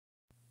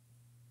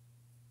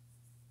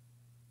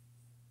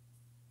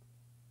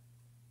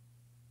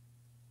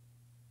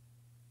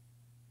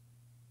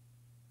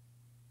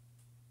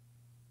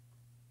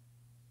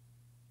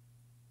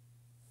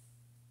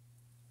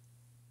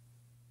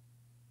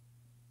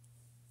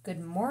Good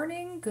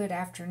morning, good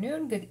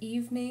afternoon, good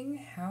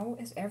evening. How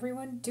is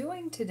everyone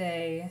doing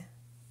today?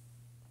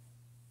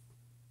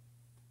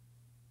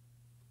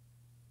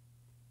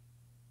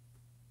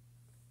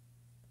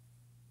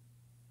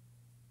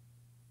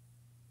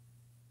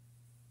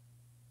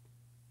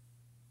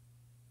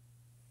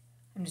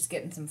 I'm just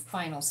getting some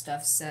final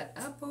stuff set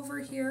up over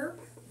here.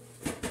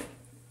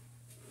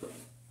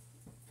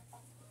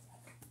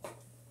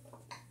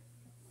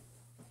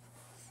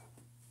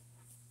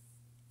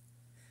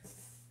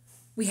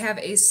 We have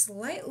a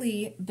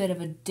slightly bit of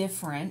a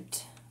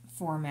different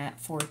format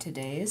for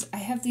today's. I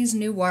have these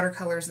new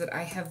watercolors that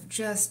I have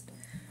just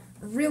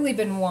really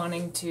been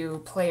wanting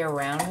to play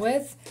around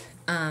with,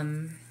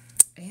 and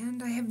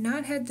I have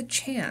not had the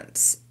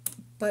chance,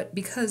 but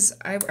because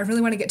I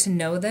really want to get to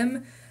know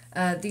them,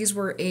 these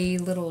were a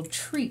little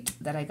treat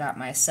that I got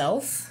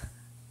myself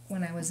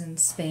when I was in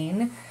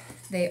Spain.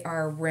 They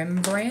are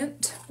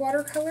Rembrandt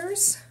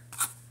watercolors,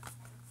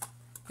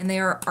 and they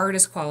are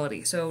artist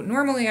quality. So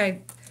normally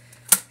I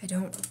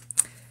don't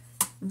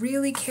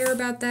really care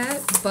about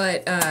that,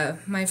 but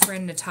my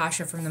friend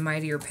Natasha from the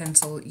Mightier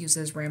Pencil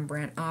uses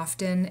Rembrandt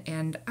often,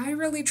 and I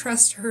really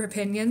trust her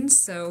opinions,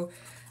 so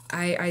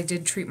I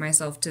did treat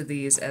myself to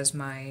these as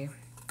my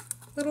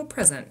little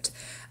present.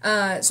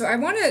 So I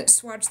want to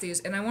swatch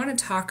these, and I want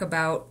to talk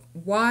about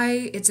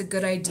why it's a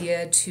good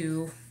idea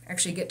to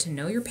actually get to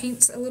know your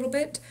paints a little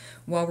bit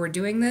while we're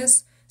doing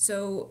this.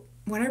 So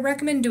what I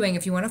recommend doing,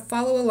 if you want to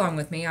follow along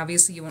with me,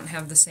 obviously you won't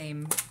have the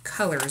same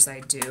colors I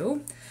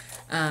do.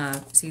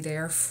 See, they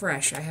are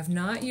fresh. I have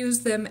not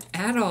used them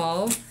at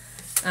all,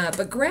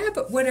 but grab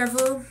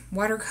whatever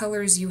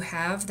watercolors you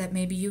have that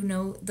maybe you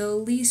know the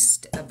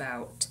least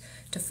about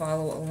to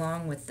follow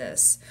along with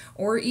this.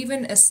 Or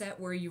even a set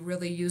where you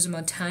really use them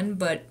a ton,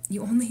 but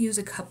you only use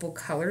a couple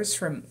colors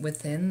from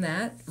within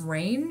that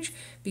range,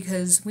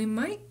 because we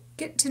might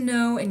get to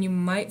know and you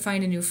might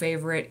find a new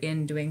favorite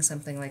in doing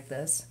something like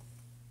this.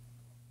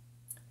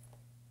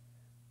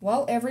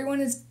 While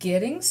everyone is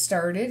getting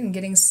started and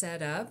getting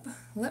set up,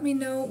 let me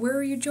know, where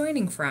are you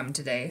joining from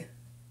today?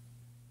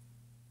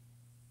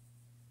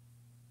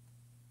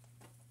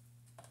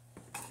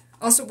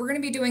 Also, we're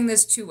going to be doing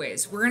this two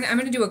ways. I'm going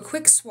to do a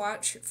quick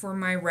swatch for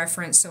my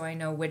reference so I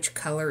know which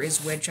color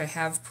is which. I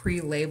have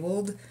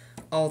pre-labeled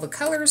all the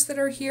colors that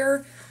are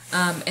here.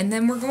 And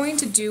then we're going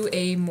to do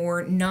a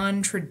more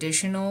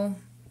non-traditional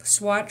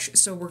swatch.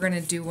 So we're going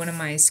to do one of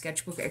my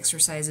sketchbook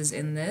exercises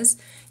in this,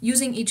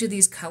 using each of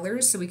these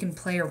colors so we can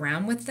play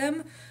around with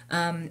them.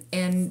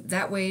 And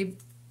that way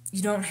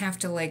you don't have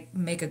to like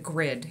make a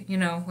grid, you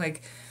know,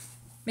 like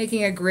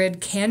making a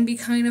grid can be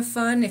kind of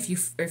fun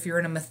if you're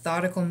in a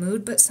methodical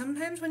mood, but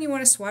sometimes when you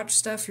want to swatch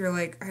stuff, you're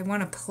like, I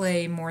want to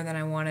play more than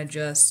I want to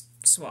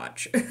just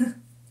swatch.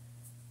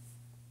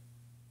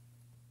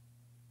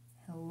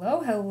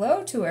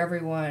 Hello to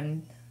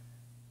everyone.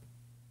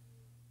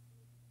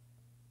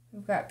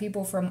 We've got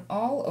people from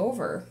all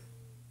over.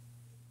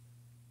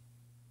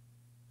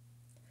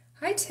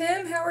 Hi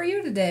Tim, how are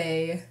you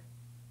today?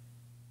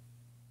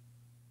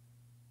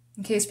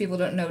 In case people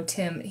don't know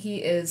Tim, he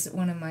is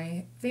one of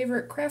my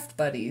favorite craft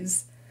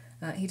buddies.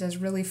 He does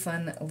really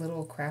fun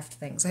little craft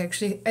things. I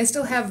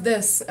still have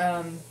this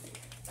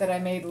that I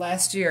made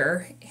last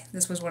year.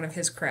 This was one of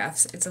his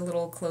crafts. It's a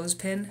little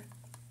clothespin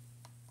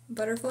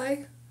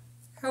butterfly.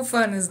 How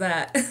fun is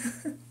that?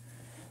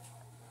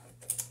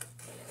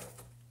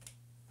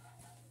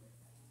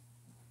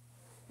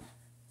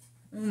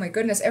 Oh my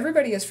goodness,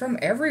 everybody is from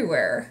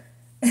everywhere.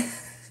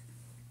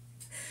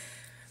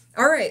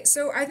 Alright,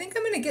 so I think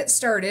I'm going to get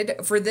started.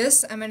 For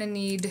this,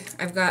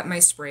 I've got my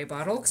spray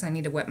bottle because I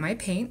need to wet my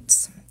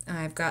paints.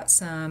 I've got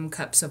some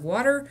cups of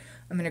water.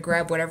 I'm going to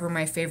grab whatever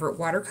my favorite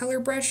watercolor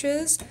brush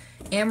is,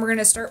 and we're going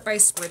to start by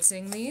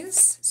spritzing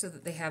these so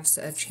that they have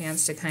a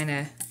chance to kind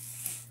of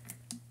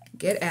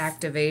get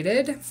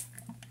activated.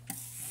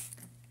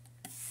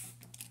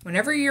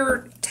 Whenever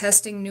you're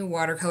testing new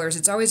watercolors,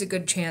 it's always a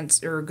good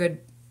chance, or a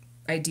good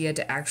idea,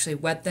 to actually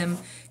wet them,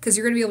 because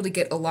you're going to be able to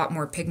get a lot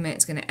more pigment.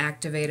 It's going to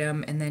activate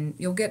them, and then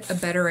you'll get a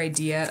better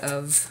idea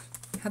of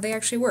how they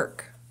actually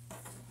work.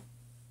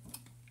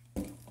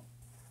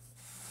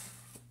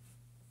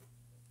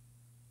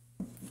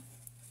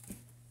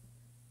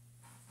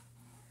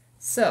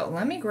 So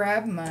let me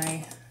grab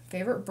my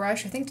favorite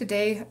brush. I think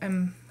today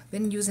I've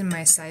been using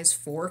my size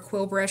 4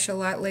 quill brush a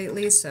lot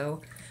lately,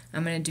 so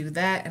I'm going to do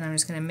that, and I'm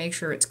just going to make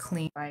sure it's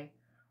clean by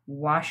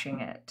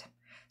washing it.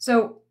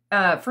 So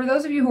for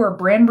those of you who are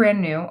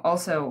brand new,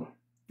 also,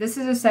 this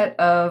is a set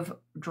of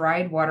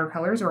dried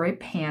watercolors, or a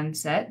pan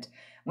set.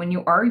 When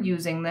you are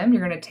using them,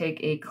 you're going to take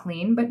a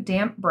clean but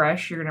damp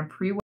brush. You're going to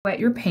pre-wet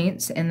your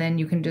paints, and then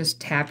you can just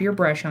tap your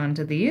brush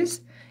onto these.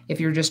 If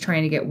you're just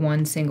trying to get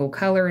one single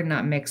color and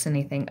not mix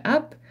anything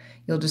up,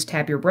 you'll just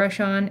tap your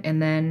brush on,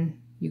 and then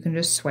you can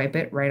just swipe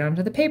it right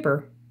onto the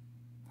paper.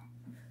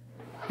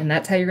 And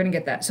that's how you're going to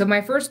get that. So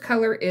my first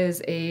color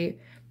is a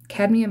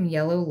cadmium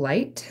yellow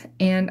light,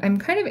 and I'm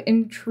kind of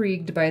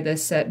intrigued by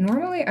this set.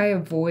 Normally I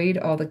avoid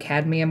all the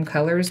cadmium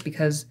colors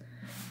because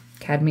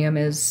cadmium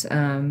is,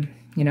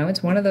 you know,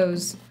 it's one of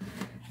those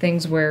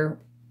things where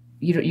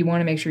you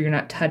want to make sure you're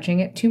not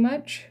touching it too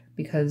much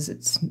because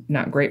it's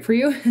not great for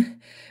you.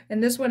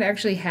 And this one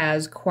actually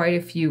has quite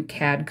a few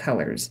cad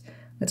colors.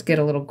 Let's get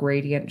a little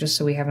gradient just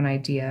so we have an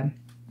idea.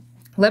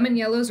 Lemon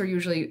yellows are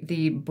usually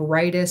the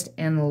brightest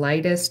and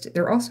lightest.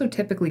 They're also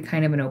typically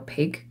kind of an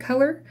opaque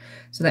color,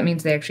 so that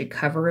means they actually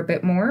cover a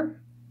bit more.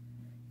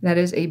 That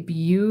is a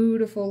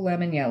beautiful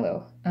lemon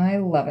yellow. I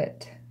love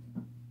it.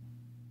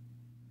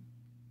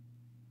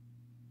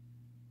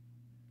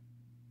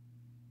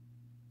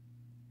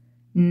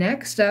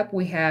 Next up,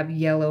 we have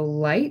yellow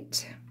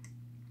light.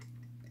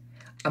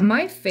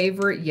 My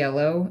favorite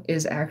yellow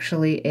is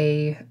actually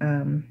a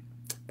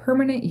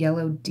permanent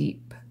yellow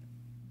deep.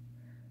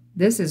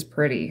 This is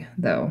pretty,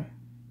 though. I'm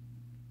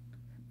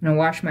gonna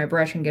wash my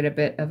brush and get a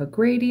bit of a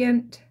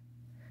gradient,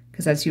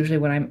 because that's usually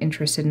what I'm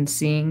interested in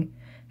seeing,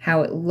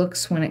 how it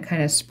looks when it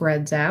kind of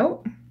spreads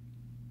out.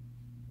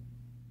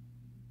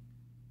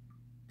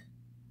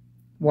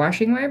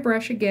 Washing my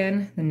brush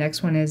again. The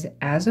next one is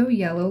Azo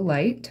Yellow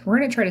Light. I'm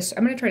gonna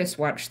try to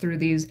swatch through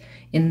these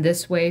in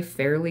this way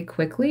fairly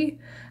quickly,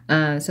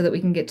 so that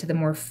we can get to the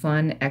more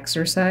fun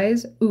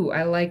exercise. Ooh,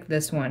 I like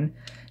this one.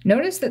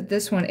 Notice that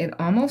this one, it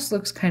almost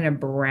looks kind of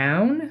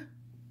brown,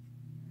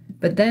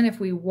 but then if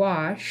we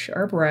wash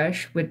our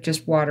brush with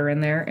just water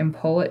in there and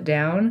pull it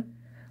down,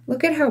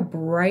 look at how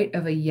bright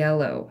of a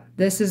yellow.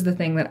 This is the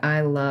thing that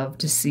I love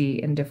to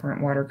see in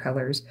different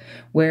watercolors,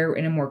 where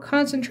in a more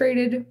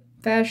concentrated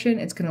fashion,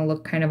 it's going to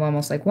look kind of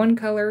almost like one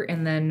color,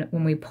 and then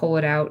when we pull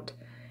it out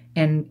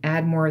and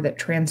add more of that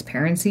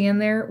transparency in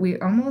there, we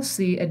almost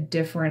see a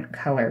different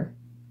color.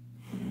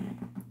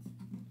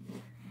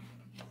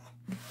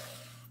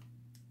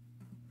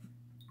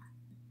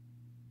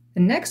 The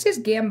next is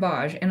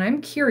Gamboge, and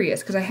I'm curious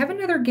because I have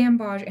another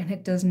Gamboge and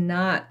it does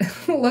not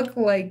look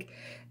like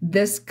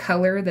this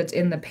color that's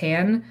in the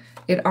pan.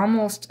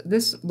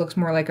 This looks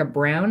more like a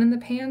brown in the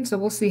pan, so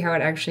we'll see how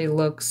it actually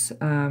looks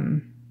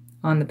on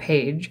the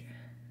page.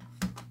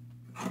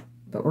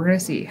 But we're gonna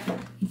see.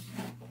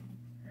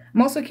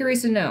 I'm also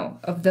curious to know,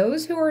 of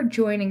those who are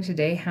joining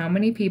today, how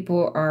many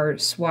people are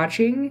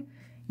swatching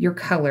your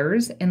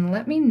colors, and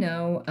let me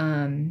know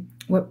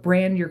what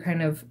brand you're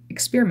kind of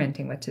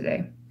experimenting with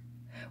today.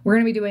 We're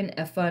gonna be doing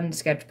a fun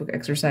sketchbook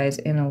exercise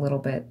in a little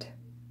bit.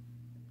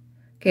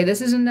 Okay,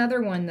 this is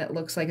another one that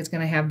looks like it's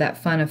gonna have that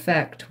fun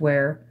effect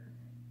where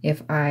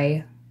if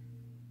I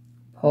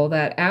pull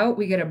that out,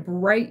 we get a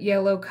bright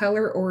yellow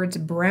color, or it's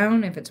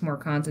brown if it's more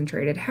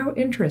concentrated. How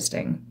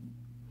interesting.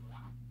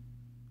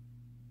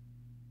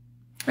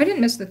 I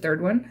didn't miss the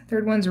third one.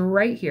 Third one's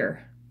right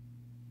here.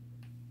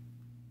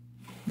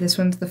 This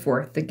one's the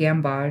fourth, the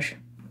Gamboge.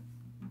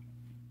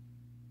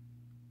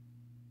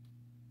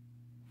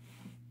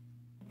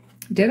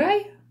 Did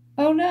I?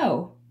 Oh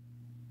no.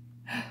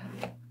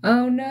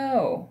 Oh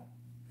no.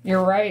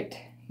 You're right.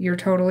 You're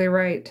totally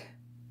right.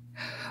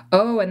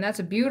 Oh, and that's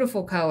a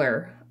beautiful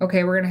color.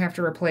 Okay, we're gonna have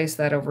to replace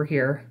that over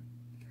here.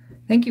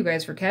 Thank you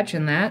guys for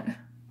catching that.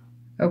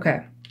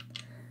 Okay.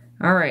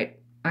 All right.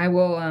 I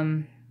will,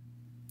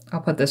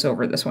 I'll put this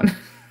over this one.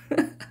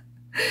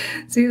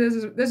 See,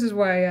 this is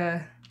why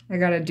I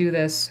gotta do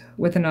this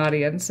with an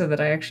audience so that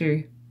I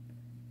actually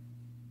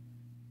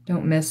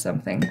don't miss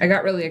something. I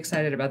got really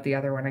excited about the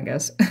other one, I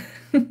guess.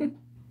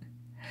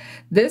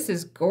 This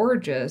is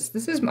gorgeous.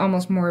 This is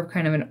almost more of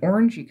kind of an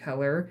orangey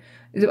color.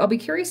 I'll be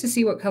curious to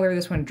see what color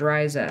this one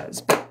dries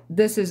as, but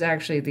this is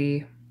actually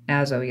the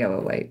Azo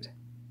Yellow Light.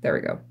 There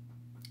we go.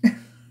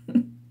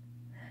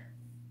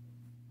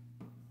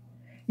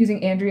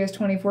 Using Andrea's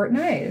 24,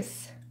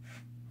 nice.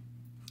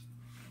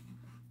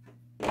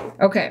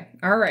 Okay,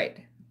 all right.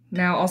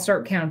 Now I'll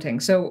start counting.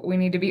 So we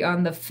need to be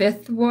on the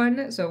fifth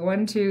one. So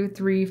 1, 2,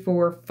 3,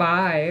 4,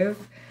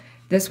 5.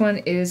 This one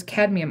is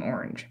cadmium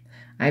orange.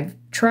 I've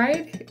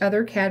tried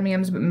other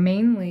cadmiums, but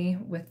mainly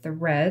with the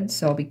red,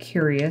 so I'll be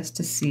curious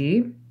to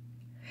see.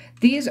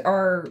 These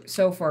are,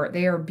 so far,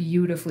 they are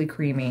beautifully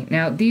creamy.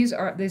 Now, this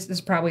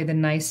is probably the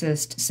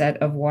nicest set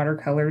of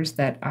watercolors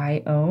that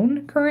I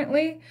own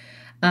currently.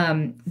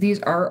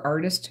 These are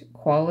artist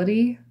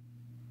quality,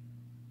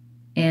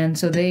 and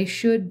so they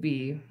should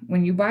be,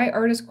 when you buy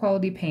artist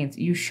quality paints,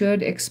 you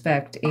should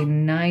expect a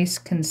nice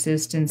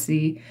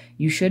consistency.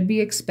 You should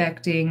be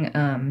expecting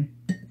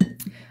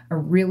a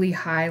really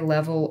high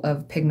level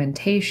of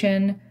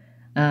pigmentation,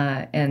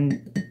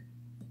 and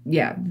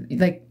yeah,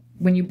 like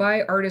when you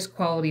buy artist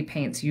quality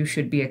paints, you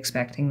should be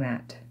expecting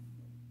that.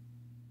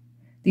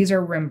 These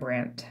are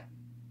Rembrandt.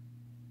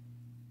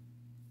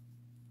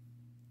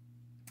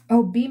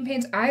 Oh, Beam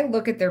paints, I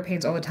look at their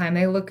paints all the time.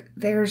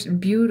 They're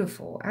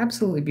beautiful,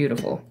 absolutely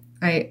beautiful.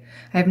 I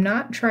have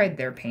not tried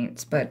their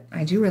paints, but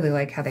I do really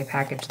like how they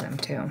package them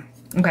too.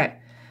 Okay,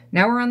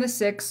 now we're on the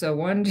 6, so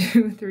 1,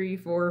 2, 3,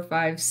 4,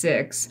 5,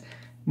 6.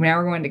 Now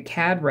we're going to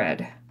Cad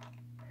Red.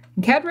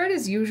 And Cad Red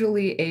is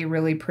usually a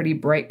really pretty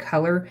bright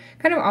color.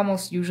 Kind of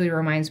almost usually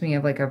reminds me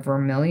of like a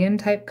vermilion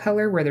type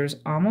color where there's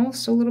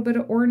almost a little bit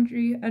of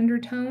orangey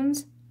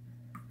undertones.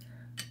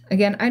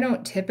 Again, I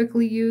don't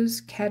typically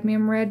use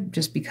cadmium red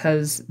just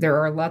because there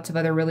are lots of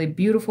other really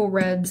beautiful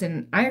reds,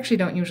 and I actually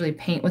don't usually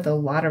paint with a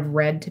lot of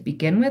red to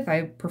begin with.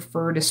 I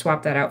prefer to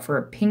swap that out for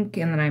a pink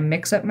and then I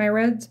mix up my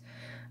reds,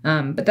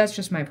 but that's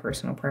just my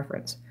personal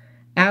preference.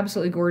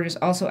 Absolutely gorgeous.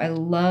 Also, I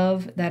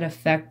love that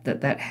effect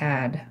that that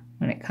had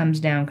when it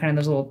comes down, kind of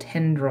those little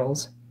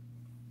tendrils.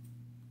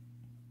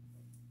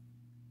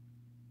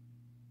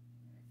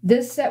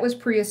 This set was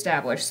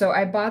pre-established, so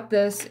I bought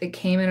this, it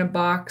came in a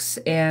box,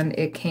 and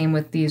it came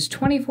with these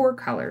 24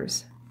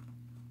 colors.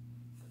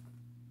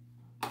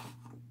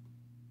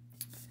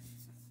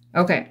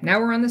 Okay, now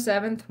we're on the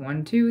 7th.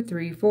 1, 2,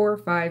 3, 4,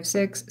 5,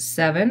 6,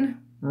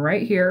 7,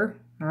 right here.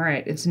 All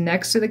right, it's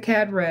next to the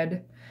Cad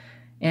Red,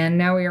 and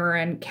now we are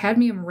in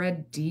Cadmium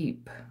Red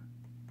Deep.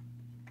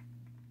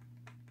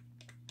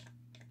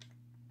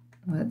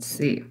 Let's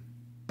see.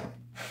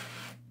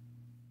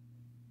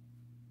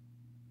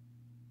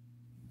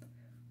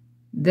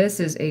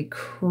 This is a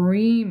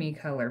creamy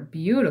color,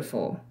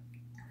 beautiful.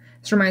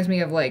 This reminds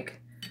me of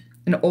like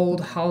an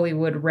old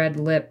Hollywood red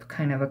lip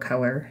kind of a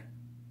color.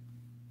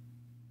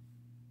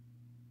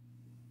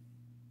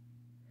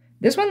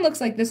 This one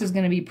looks like this is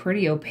going to be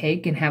pretty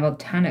opaque and have a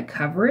ton of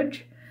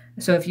coverage.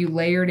 So if you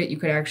layered it, you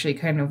could actually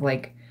kind of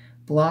like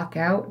block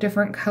out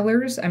different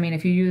colors. I mean,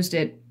 if you used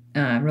it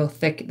real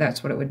thick,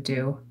 that's what it would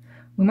do.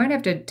 We might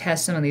have to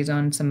test some of these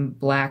on some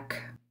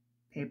black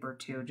paper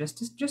too,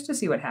 just to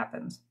see what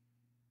happens.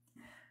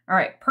 All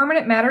right,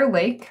 Permanent Matter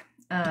Lake.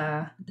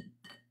 Now,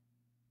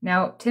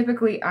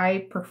 typically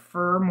I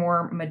prefer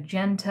more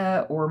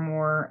magenta or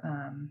more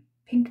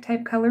pink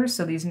type colors,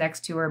 so these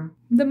next two are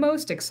the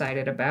most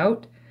excited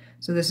about.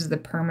 So this is the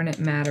Permanent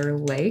Matter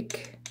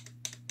Lake.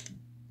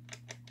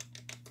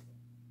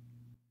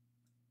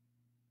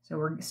 So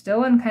we're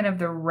still in kind of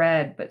the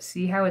red, but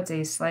see how it's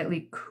a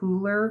slightly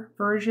cooler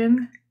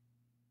version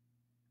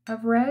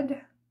of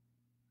red?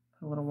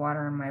 Put a little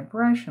water in my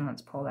brush and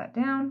let's pull that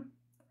down.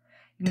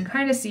 You can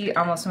kind of see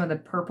almost some of the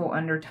purple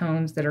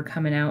undertones that are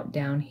coming out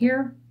down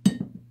here.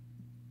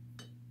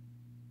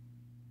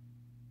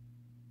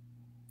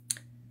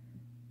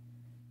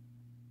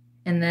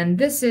 And then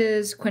this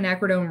is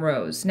Quinacridone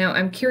Rose. Now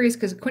I'm curious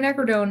because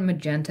Quinacridone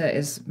Magenta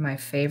is my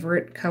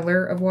favorite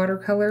color of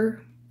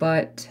watercolor,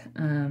 but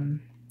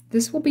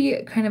this will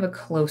be kind of a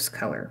close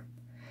color.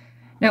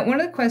 Now one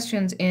of the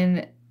questions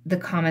in the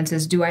comments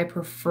is, do I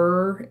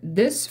prefer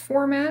this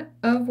format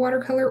of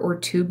watercolor or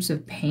tubes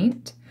of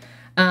paint?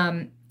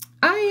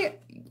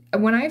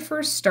 When I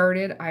first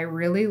started, I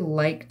really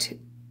liked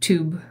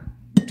tubed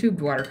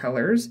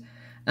watercolors,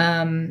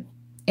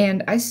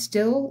 and I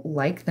still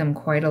like them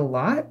quite a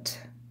lot,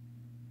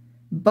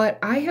 but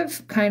I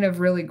have kind of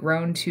really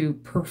grown to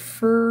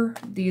prefer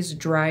these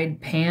dried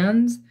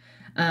pans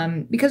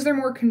because they're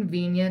more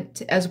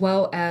convenient, as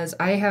well as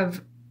I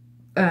have,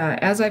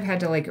 as I've had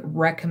to like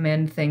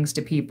recommend things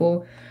to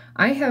people,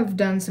 I have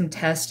done some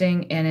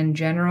testing, and in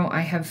general,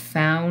 I have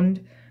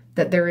found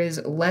that there is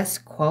less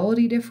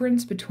quality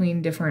difference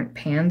between different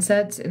pan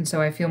sets, and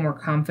so I feel more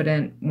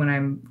confident when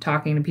I'm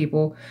talking to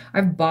people.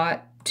 I've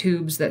bought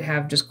tubes that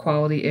have just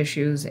quality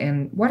issues,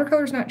 and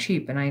watercolor's not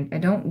cheap, and I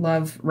don't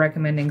love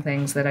recommending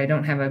things that I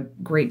don't have a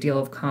great deal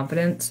of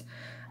confidence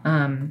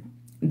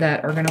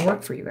that are going to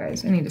work for you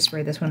guys. I need to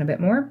spray this one a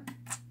bit more.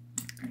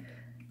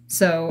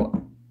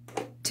 So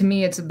to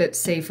me, it's a bit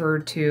safer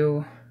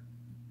to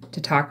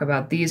talk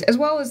about these, as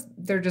well as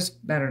they're just,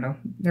 I don't know,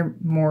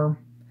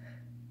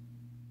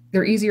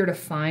 they're easier to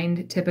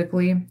find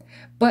typically.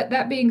 But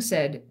that being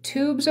said,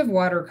 tubes of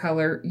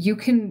watercolor, you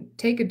can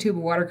take a tube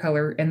of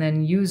watercolor and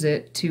then use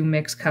it to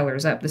mix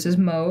colors up. This is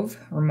mauve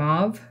or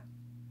mauve.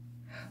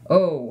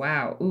 Oh,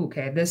 wow. Ooh,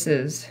 okay, this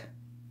is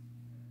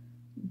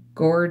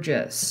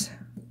gorgeous.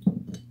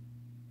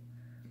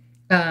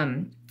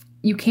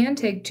 You can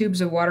take tubes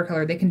of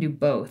watercolor, they can do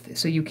both.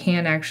 So you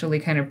can actually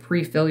kind of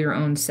pre-fill your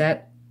own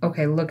set.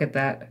 Okay, look at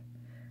that.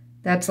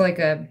 That's like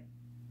a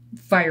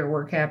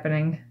firework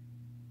happening.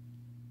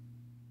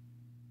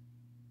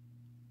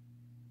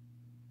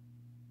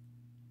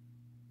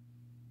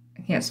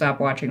 Can't stop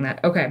watching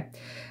that. Okay.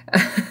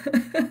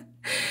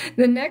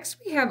 The next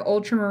we have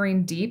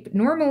Ultramarine Deep.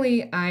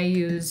 Normally I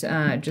use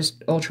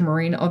just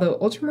Ultramarine, although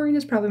Ultramarine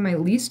is probably my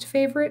least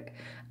favorite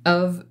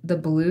of the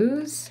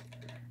blues.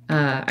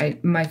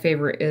 My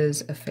favorite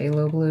is a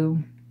phthalo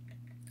blue.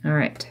 All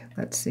right,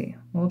 let's see.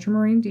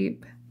 Ultramarine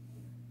Deep.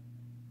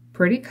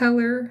 Pretty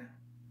color.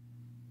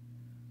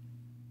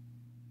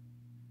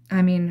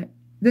 I mean,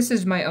 this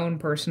is my own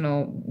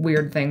personal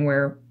weird thing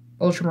where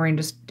Ultramarine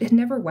it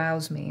never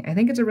wows me. I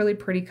think it's a really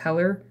pretty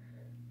color.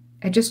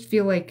 I just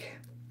feel like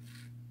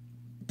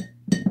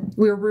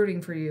we were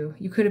rooting for you.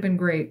 You could have been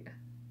great.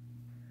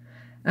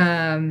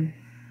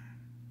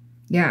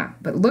 Yeah,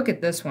 but look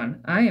at this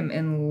one. I am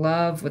in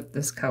love with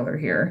this color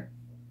here.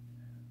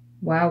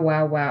 Wow,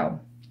 wow, wow.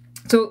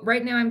 So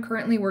right now I'm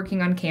currently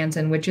working on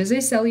Canson, which is a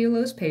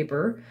cellulose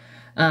paper.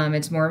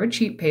 It's more of a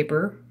cheap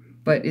paper,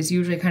 but is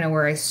usually kind of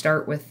where I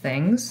start with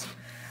things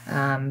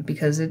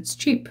because it's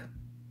cheap.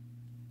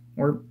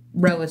 Or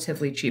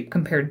relatively cheap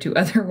compared to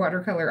other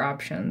watercolor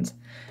options.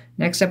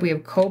 Next up we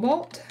have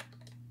Cobalt.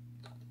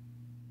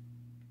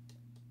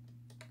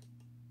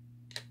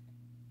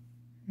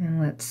 And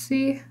let's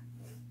see.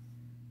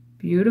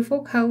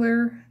 Beautiful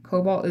color.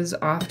 Cobalt is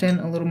often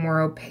a little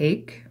more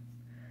opaque.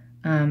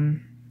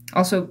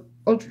 Also,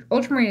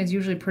 ultramarine is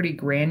usually pretty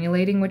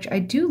granulating, which I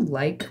do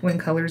like when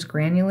colors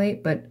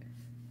granulate, but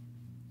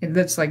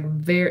that's like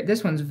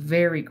this one's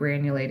very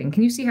granulating.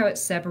 Can you see how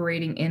it's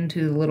separating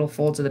into the little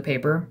folds of the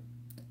paper?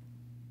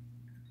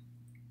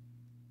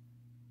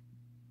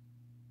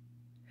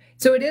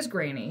 So it is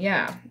grainy,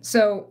 yeah.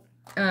 So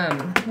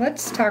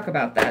let's talk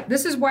about that.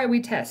 This is why we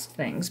test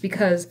things,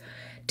 because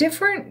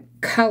different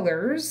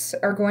colors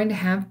are going to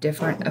have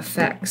different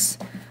effects.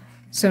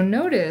 So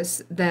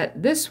notice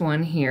that this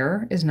one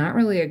here is not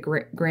really a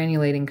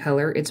granulating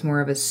color. It's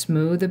more of a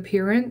smooth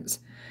appearance,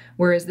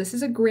 whereas this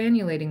is a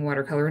granulating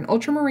watercolor, and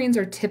ultramarines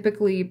are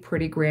typically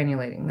pretty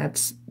granulating.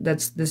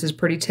 This is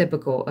pretty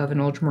typical of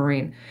an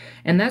ultramarine.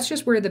 And that's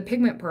just where the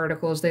pigment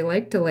particles, they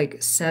like to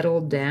like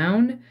settle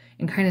down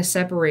and kind of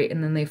separate,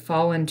 and then they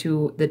fall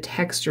into the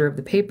texture of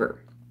the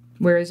paper.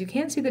 Whereas you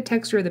can't see the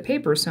texture of the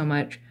paper so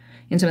much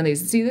in some of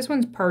these. See, this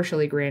one's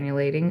partially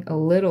granulating a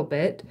little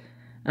bit,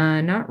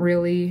 not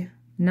really.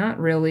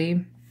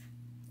 And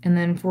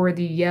then for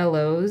the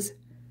yellows,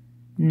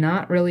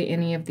 not really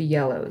any of the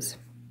yellows.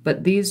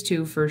 But these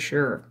two for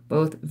sure,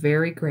 both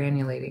very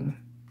granulating.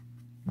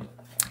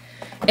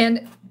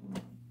 And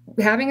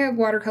having a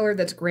watercolor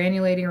that's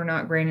granulating or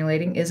not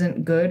granulating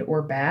isn't good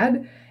or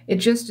bad. It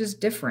just is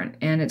different,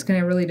 and it's going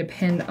to really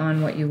depend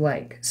on what you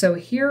like. So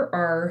here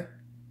are,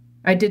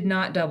 I did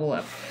not double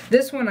up.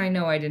 This one I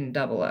know I didn't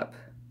double up,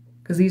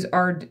 because these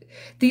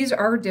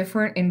are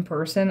different in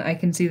person. I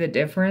can see the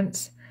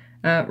difference,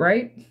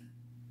 right?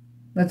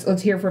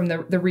 Let's hear from the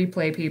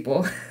replay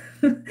people.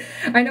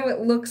 I know it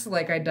looks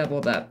like I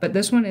doubled up, but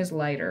this one is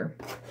lighter.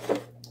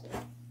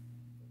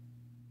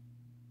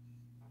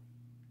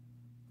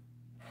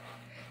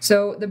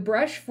 So the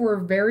brush for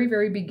very,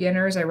 very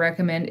beginners I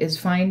recommend is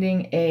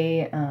finding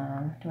a,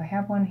 do I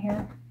have one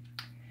here?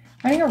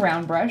 Finding a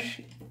round brush.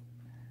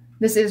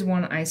 This is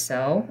one I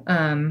sell,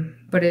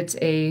 but it's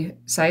a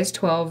size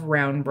 12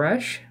 round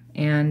brush,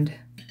 and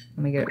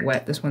let me get it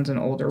wet. This one's an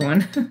older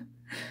one.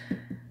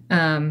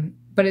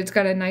 But it's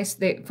got a nice,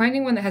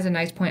 finding one that has a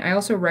nice point. I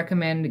also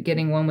recommend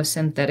getting one with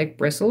synthetic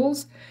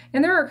bristles.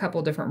 And there are a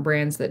couple different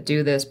brands that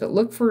do this, but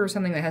look for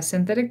something that has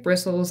synthetic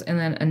bristles and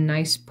then a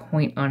nice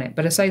point on it.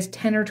 But a size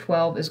 10 or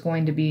 12 is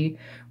going to be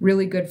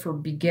really good for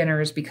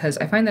beginners, because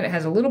I find that it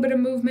has a little bit of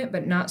movement,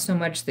 but not so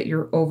much that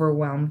you're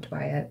overwhelmed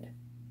by it.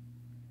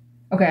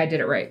 Okay, I did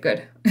it right,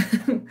 good.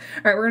 All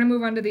right, we're gonna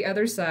move on to the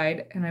other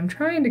side, and I'm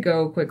trying to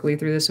go quickly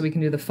through this so we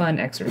can do the fun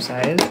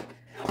exercise,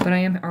 but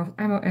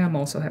I'm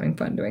also having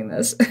fun doing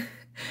this.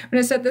 I'm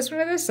going to set this one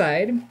to the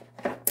side.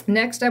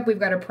 Next up, we've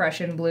got a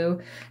Prussian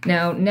blue.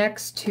 Now,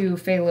 next to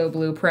phthalo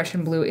blue,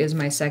 Prussian blue is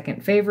my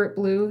second favorite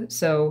blue,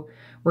 so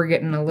we're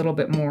getting a little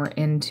bit more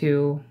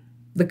into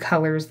the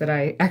colors that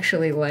I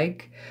actually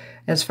like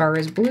as far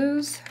as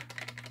blues.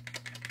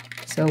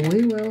 So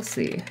we will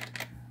see.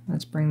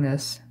 Let's bring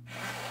this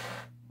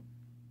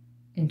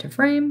into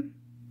frame.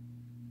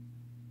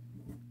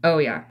 Oh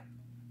yeah,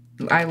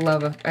 I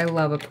love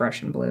a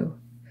Prussian blue.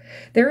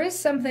 There is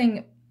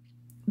something.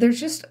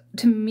 There's just,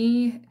 to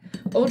me,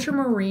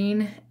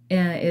 ultramarine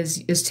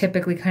is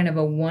typically kind of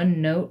a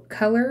one-note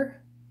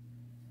color,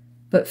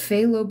 but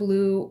phthalo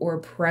blue or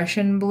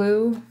Prussian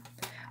blue,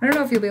 I don't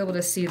know if you'll be able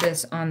to see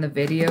this on the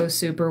video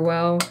super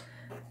well,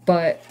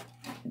 but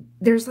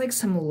there's like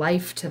some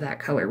life to that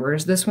color,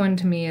 whereas this one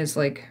to me is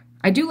like,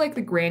 I do like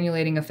the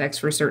granulating effects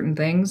for certain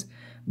things,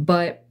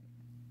 but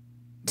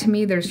to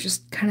me there's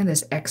just kind of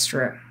this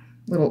extra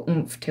little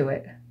oomph to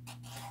it.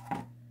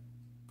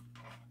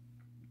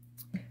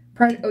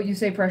 Oh, you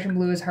say Prussian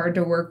blue is hard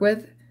to work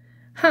with?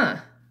 Huh.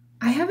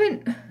 I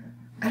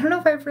don't know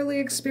if I've really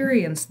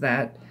experienced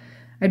that.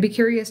 I'd be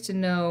curious to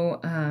know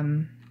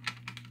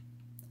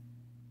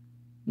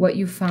what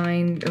you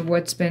find or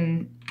what's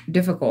been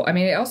difficult. I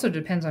mean, it also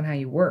depends on how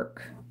you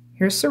work.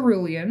 Here's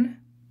cerulean.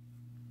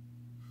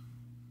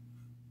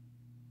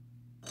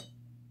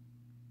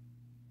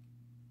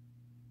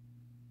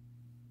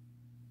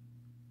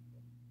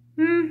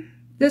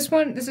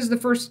 This is the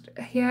first,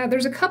 yeah,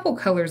 there's a couple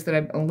colors that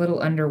I'm a little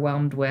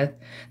underwhelmed with.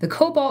 The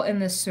cobalt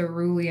and the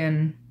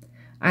cerulean,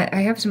 I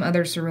have some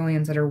other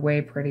ceruleans that are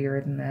way prettier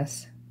than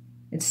this.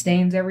 It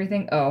stains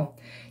everything. Oh,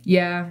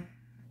 yeah.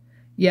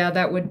 Yeah,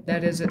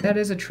 that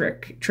is a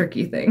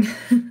tricky thing.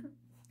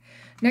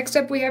 Next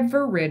up we have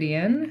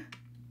Viridian.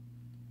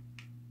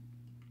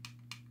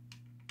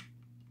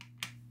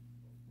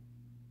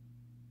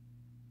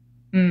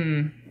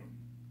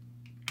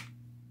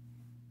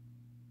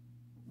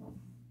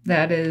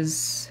 That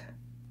is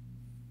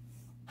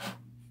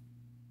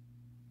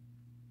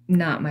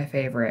not my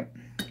favorite.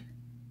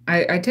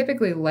 I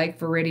typically like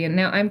Viridian.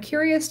 Now, I'm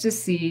curious to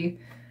see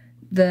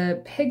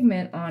the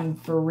pigment on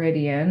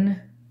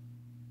Viridian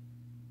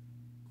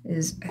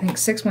is, I think,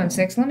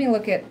 616. Let me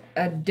look at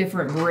a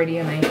different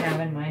Viridian I have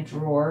in my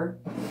drawer.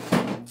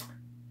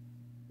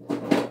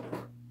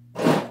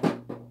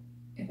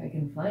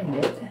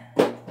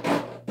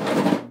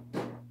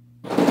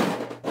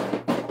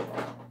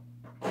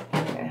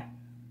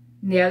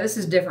 Yeah, this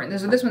is different.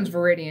 This one's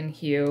Viridian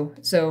Hue.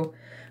 So,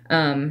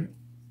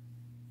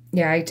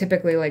 yeah, I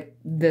typically like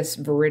this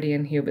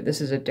Viridian Hue, but this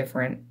is a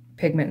different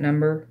pigment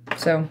number.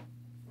 So,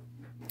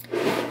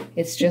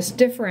 it's just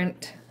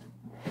different.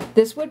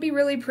 This would be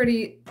really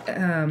pretty.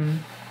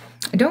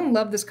 I don't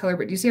love this color,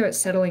 but do you see how it's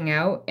settling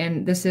out?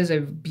 And this is a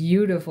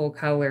beautiful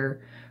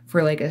color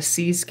for like a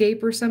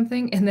seascape or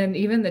something. And then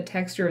even the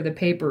texture of the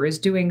paper is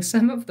doing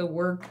some of the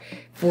work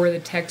for the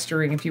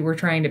texturing if you were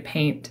trying to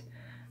paint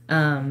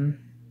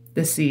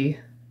the sea.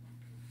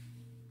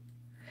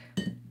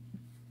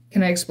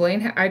 Can I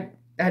explain how I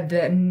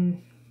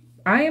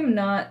am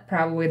not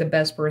probably the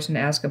best person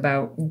to ask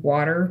about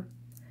water.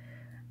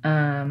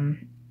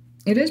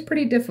 It is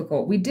pretty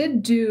difficult. We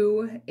did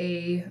do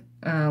a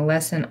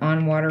lesson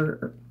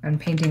on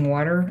painting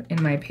water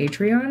in my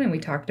Patreon, and we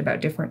talked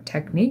about different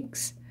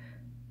techniques.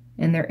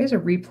 And there is a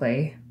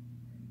replay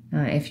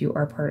if you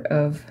are part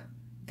of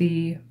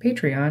the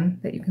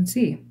Patreon that you can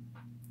see.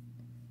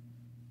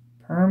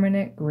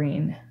 Permanent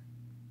green.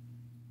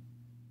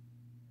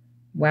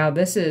 Wow,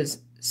 this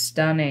is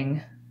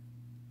stunning.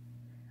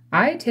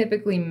 I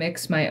typically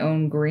mix my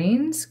own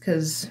greens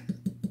because,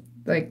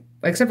 like,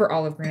 except for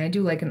olive green, I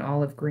do like an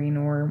olive green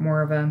or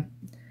more of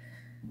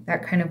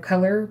that kind of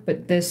color.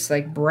 But this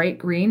like bright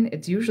green,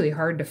 it's usually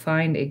hard to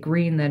find a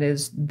green that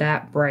is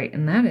that bright,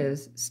 and that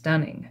is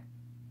stunning.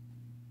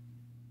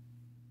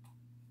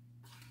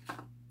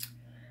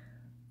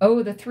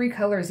 Oh, the three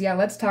colors. Yeah,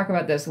 let's talk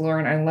about this,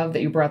 Lauren. I love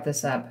that you brought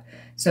this up.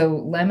 So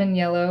lemon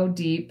yellow,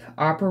 deep,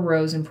 opera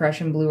rose, and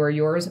Prussian blue are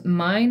yours.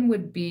 Mine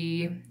would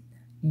be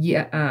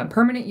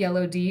permanent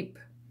yellow, deep,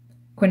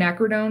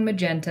 quinacridone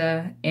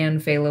magenta, and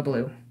phthalo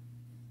blue.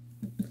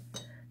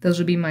 Those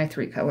would be my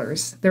three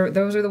colors.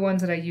 Those are the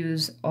ones that I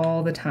use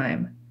all the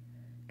time.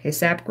 Okay,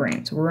 sap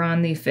green. So we're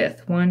on the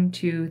fifth. 1,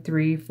 2,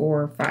 3,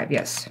 4, 5.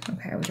 Yes.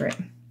 Okay, I was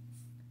right.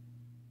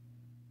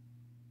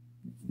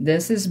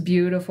 This is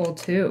beautiful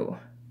too.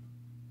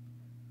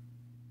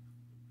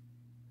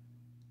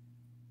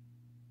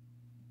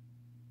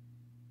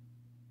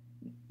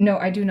 No,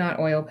 I do not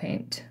oil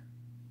paint.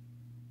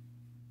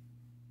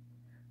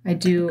 I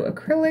do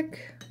acrylic,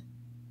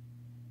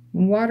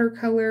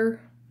 watercolor,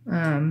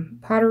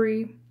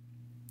 pottery.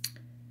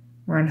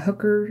 We're on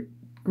Hooker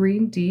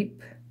Green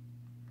Deep.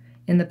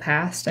 In the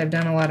past, I've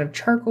done a lot of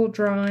charcoal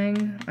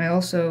drawing. I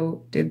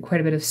also did quite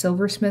a bit of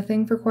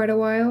silversmithing for quite a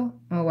while.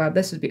 Oh wow,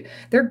 this is beautiful.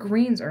 Their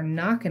greens are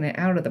knocking it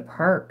out of the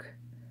park.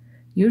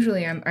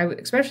 Usually,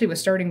 especially with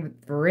starting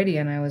with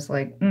Viridian, I was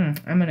like, I'm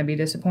gonna be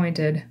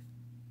disappointed.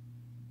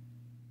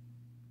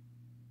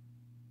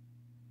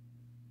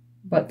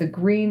 But the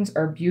greens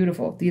are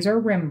beautiful. These are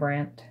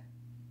Rembrandt.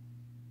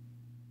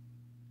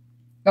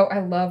 Oh,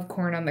 I love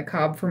corn on the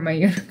cob from my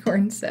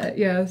unicorn set.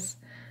 Yes.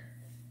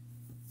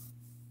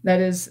 That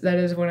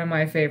is one of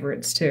my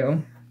favorites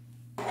too.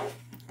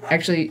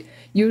 Actually,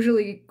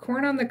 usually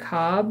corn on the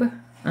cob,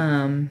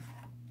 and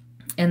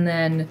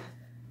then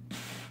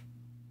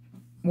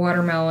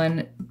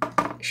watermelon,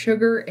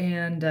 sugar,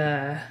 and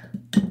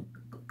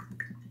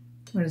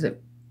what is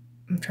it?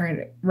 I'm trying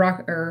to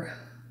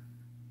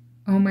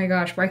oh my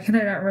gosh, why can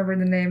I not remember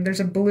the name?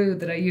 There's a blue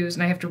that I use,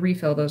 and I have to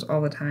refill those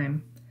all the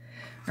time.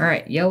 All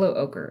right, yellow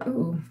ochre.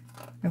 Ooh,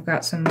 I've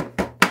got some.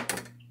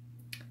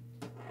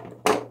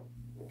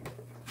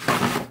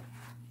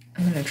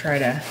 I'm gonna try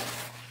to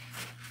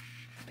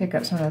pick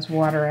up some of this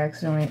water I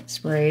accidentally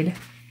sprayed.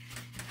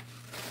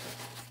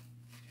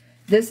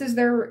 This is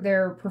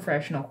their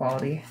professional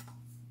quality.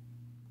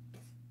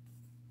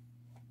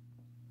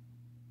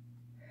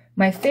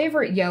 My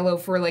favorite yellow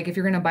for, like, if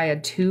you're gonna buy a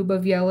tube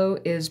of yellow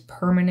is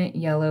Permanent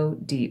Yellow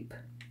Deep.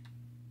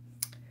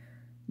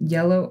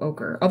 Yellow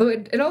ochre. Although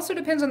it also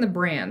depends on the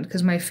brand,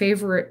 because my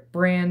favorite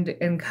brand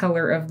and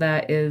color of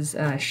that is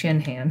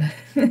Shinhan.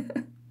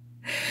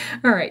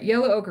 All right,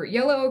 yellow ochre.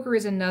 Yellow ochre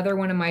is another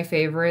one of my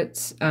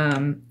favorites.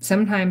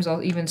 Sometimes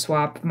I'll even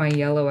swap my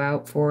yellow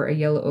out for a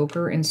yellow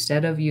ochre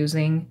instead of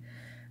using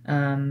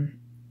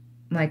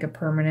like a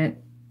permanent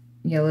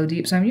yellow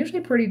deep. So I'm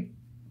usually pretty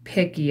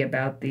picky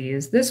about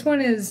these. This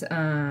one's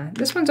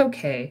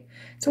okay.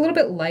 It's a little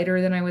bit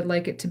lighter than I would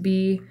like it to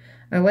be.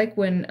 I like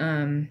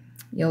when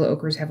yellow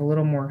ochres have a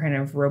little more kind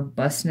of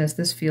robustness.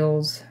 This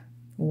feels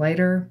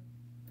lighter.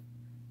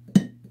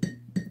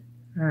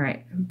 All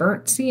right,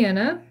 burnt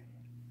sienna.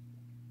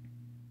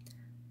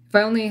 If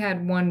I only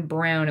had one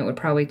brown, it would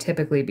probably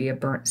typically be a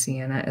burnt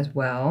sienna as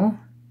well.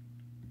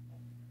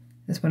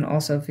 This one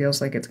also feels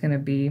like it's going to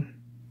be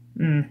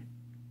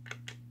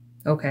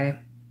okay.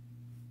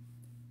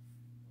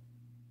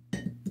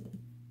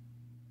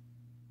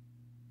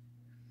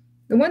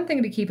 The one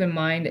thing to keep in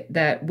mind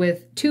that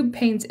with tube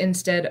paints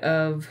instead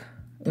of,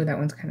 oh, that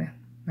one's kind of,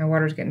 my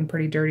water's getting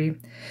pretty dirty.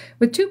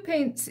 With tube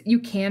paints, you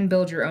can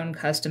build your own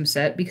custom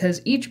set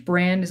because each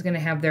brand is going to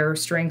have their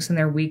strengths and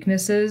their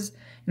weaknesses.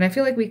 And I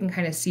feel like we can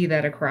kind of see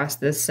that across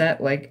this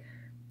set. Like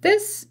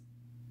this,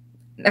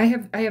 I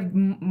have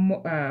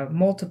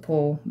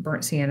multiple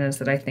burnt siennas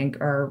that I think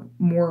are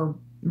more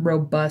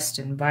robust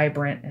and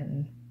vibrant,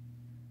 and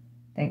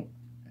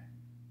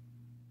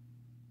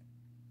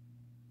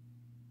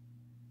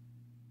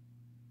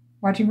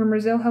Watching from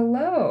Brazil,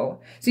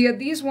 hello. So yeah,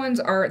 these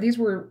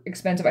were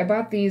expensive. I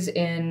bought these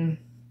when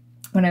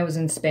I was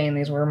in Spain.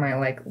 These were my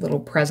like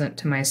little present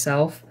to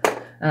myself.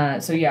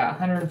 So yeah,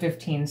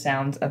 115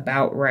 sounds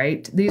about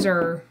right. These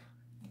are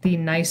the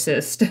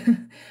nicest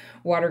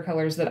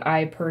watercolors that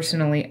I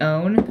personally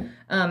own.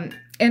 And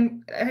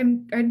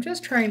I'm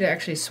just trying to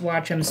actually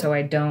swatch them so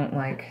I don't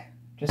like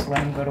just let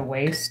them go to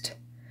waste,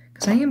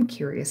 because I am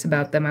curious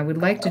about them. I would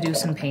like to do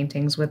some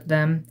paintings with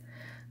them.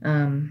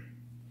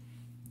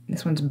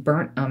 This one's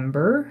burnt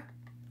umber.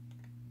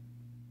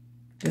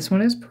 This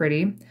one is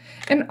pretty.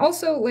 And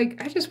also,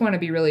 like, I just want to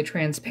be really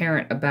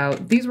transparent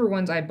about, these were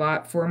ones I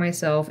bought for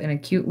myself in a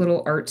cute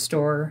little art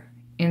store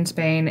in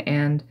Spain,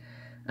 and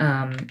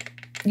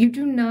you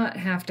do not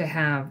have to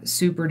have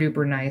super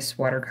duper nice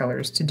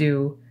watercolors to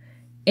do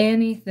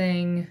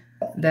anything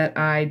that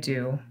I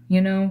do,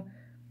 you know?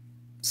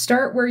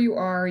 Start where you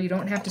are. You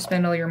don't have to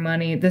spend all your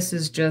money. This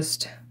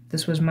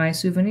was my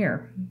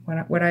souvenir,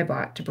 what I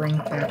bought to bring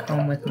back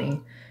home with me,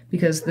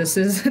 because this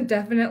is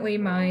definitely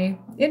my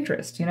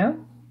interest, you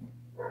know?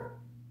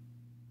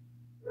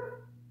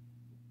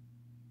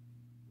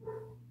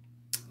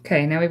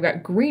 Okay, now we've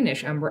got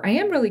greenish umber. I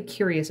am really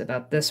curious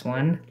about this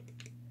one.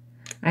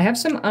 I have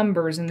some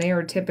umbers, and they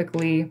are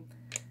typically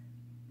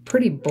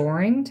pretty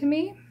boring to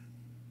me.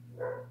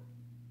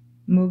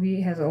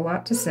 Moogie has a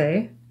lot to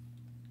say.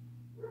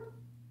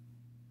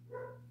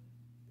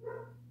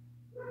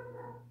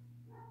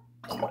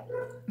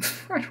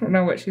 I don't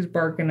know what she's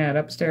barking at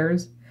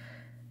upstairs.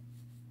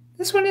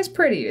 This one is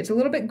pretty. It's a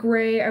little bit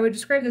gray. I would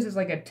describe this as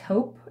like a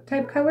taupe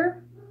type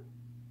color.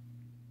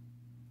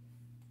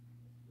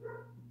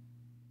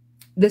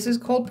 This is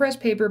cold pressed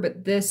paper,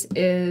 but this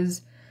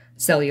is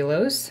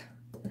cellulose.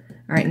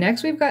 All right,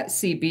 next we've got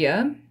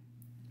sepia.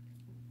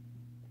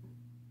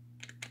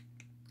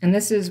 And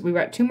we've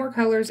got 2 more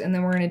colors, and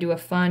then we're gonna do a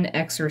fun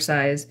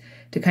exercise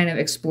to kind of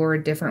explore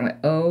a different way.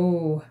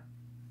 Oh,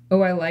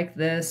 I like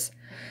this.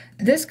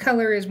 This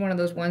color is one of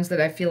those ones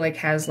that I feel like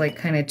has like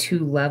kind of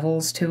 2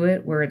 levels to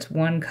it, where it's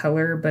one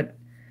color, but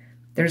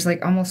there's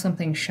like almost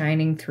something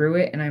shining through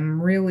it, and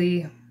I'm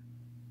really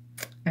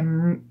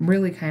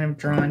kind of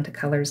drawn to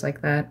colors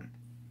like that.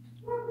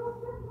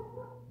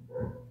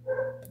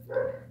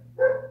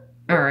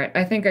 All right,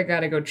 I think I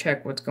gotta go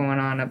check what's going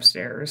on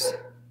upstairs.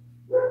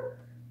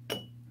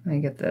 Let me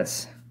get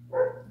this.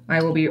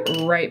 I will be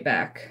right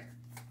back,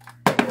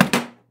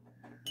 because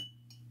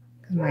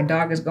my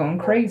dog is going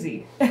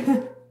crazy.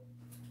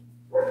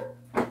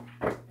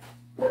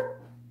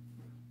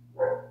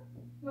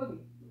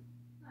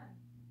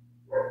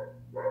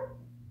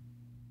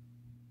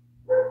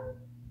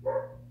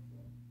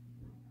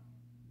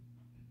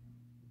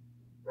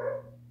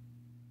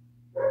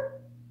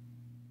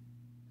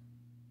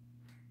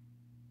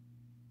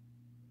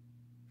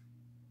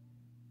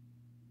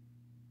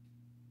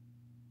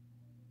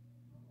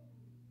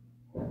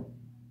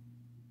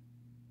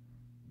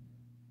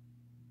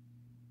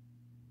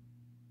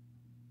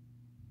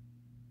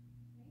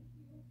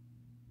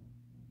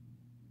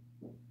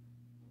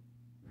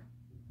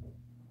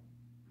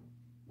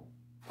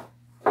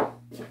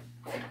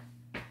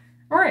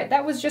 All right,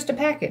 that was just a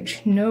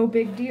package. No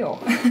big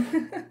deal.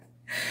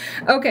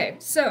 Okay,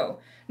 so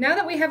now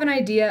that we have an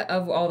idea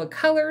of all the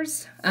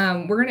colors,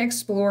 we're gonna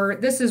explore.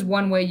 This is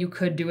one way you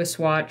could do a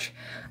swatch.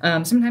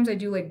 Sometimes I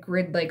do like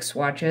grid-like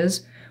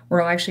swatches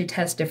where I'll actually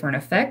test different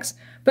effects,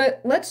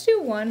 but let's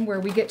do one where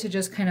we get to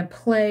just kind of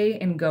play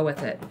and go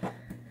with it.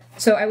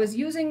 So I was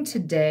using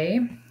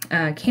today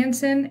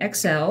Canson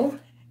XL,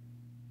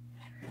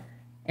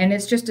 and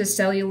it's just a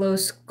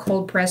cellulose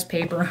cold pressed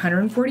paper,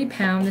 140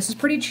 pound. This is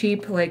pretty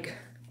cheap, like,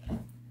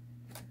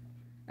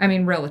 I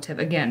mean, relative,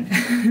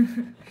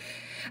 again.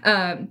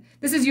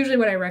 This is usually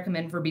what I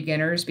recommend for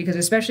beginners, because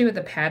especially with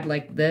a pad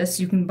like this,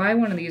 you can buy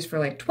one of these for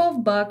like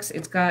 12 bucks.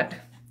 It's got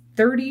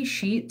 30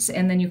 sheets,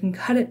 and then you can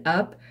cut it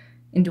up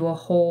into a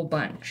whole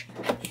bunch.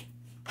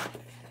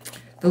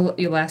 The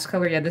last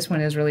color, yeah, this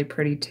one is really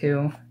pretty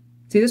too.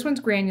 See, this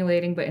one's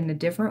granulating, but in a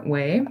different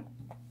way.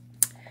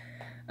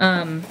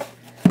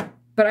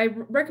 But I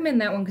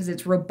recommend that one because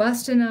it's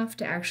robust enough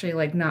to actually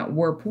like not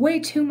warp way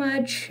too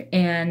much,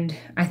 and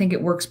I think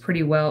it works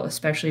pretty well,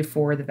 especially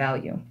for the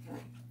value.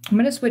 I'm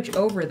going to switch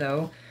over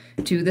though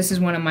to, this is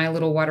one of my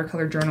little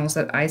watercolor journals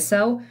that I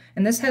sell,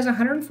 and this has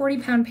 140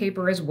 pound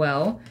paper as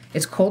well.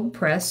 It's cold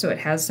pressed, so it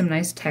has some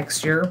nice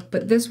texture,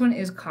 but this one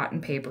is cotton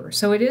paper,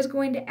 so it is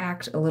going to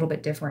act a little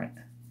bit different.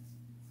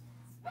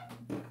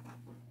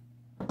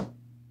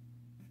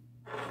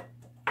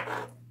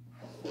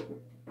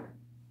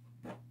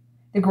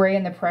 The gray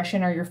and the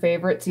Prussian are your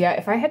favorites. Yeah,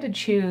 if I had to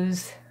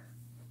choose,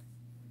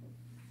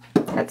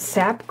 that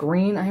sap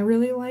green I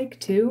really like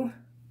too.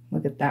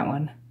 Look at that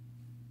one.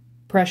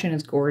 Prussian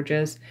is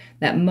gorgeous.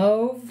 That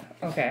mauve,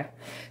 okay.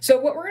 So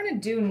what we're gonna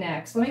do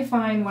next, let me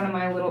find one of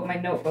my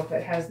notebook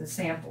that has the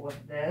sample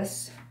of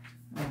this.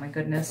 Oh my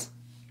goodness.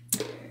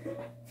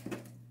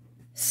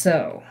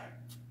 So,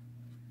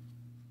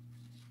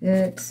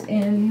 it's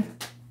in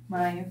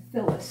my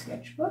Phyllis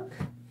sketchbook.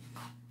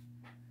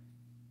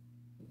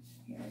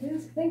 Here it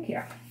is, thank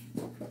you.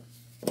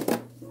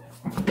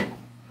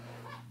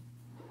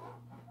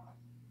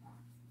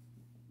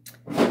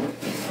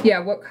 Yeah,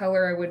 what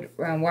color I would,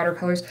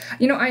 watercolors.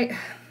 You know,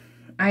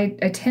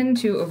 I tend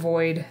to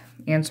avoid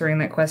answering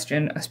that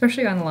question,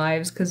 especially on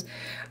lives, because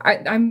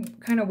I'm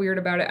kind of weird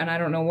about it, and I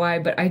don't know why,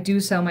 but I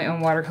do sell my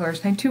own watercolors,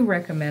 and I do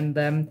recommend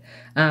them,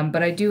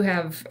 but I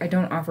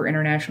don't offer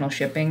international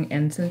shipping,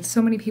 and since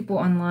so many people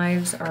on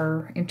lives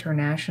are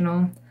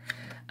international,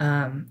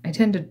 I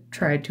tend to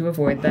try to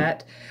avoid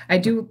that.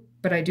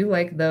 But I do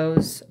like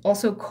those.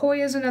 Also,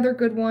 koi is another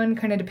good one,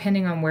 kind of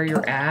depending on where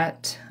you're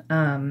at.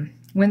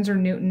 Winsor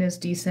Newton is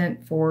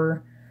decent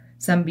for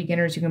some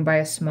beginners. You can buy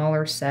a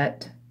smaller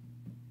set.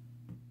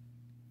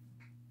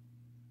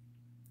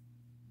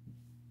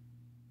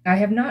 I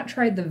have not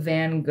tried the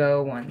Van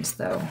Gogh ones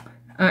though.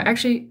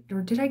 Actually, or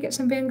did I get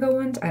some Van Gogh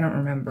ones? I don't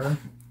remember.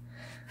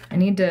 I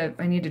need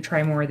to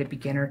try more of the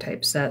beginner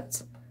type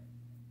sets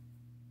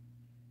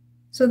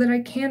so that I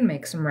can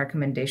make some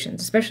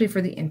recommendations, especially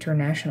for the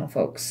international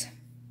folks.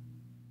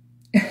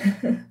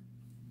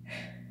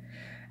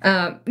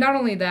 Not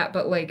only that,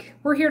 but like,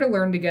 we're here to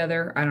learn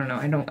together. I don't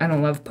know. I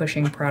don't love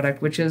pushing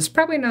product, which is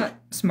probably not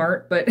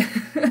smart, but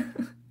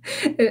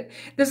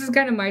this is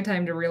kind of my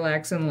time to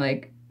relax and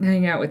like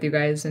hang out with you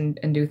guys and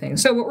do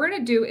things. So what we're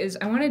going to do is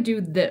I want to do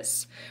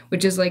this,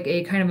 which is like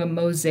a kind of a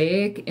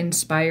mosaic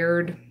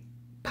inspired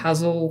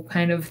puzzle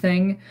kind of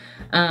thing.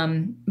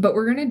 But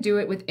we're going to do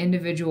it with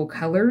individual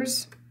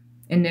colors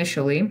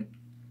initially.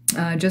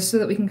 Just so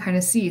that we can kind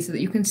of see, so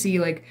that you can see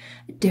like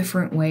a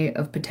different way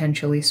of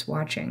potentially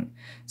swatching.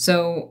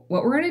 So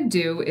what we're going to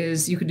do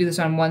is, you could do this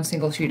on one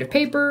single sheet of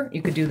paper,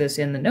 you could do this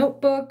in the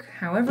notebook,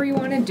 however you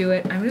want to do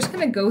it. I'm just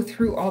going to go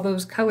through all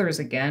those colors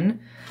again.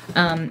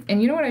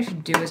 And you know what I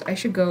should do is I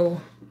should go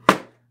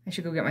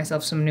get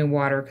myself some new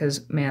water,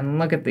 because man,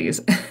 look at these.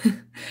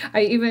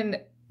 I even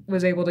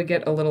was able to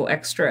get a little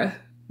extra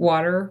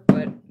water,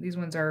 but these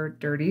ones are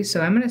dirty. So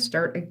I'm going to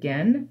start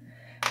again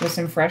with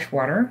some fresh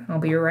water. I'll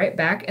be right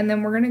back, and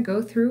then we're going to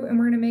go through and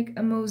we're going to make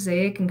a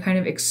mosaic and kind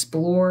of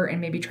explore and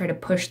maybe try to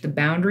push the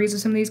boundaries of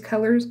some of these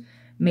colors,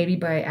 maybe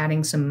by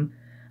adding some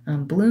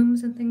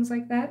blooms and things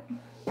like that.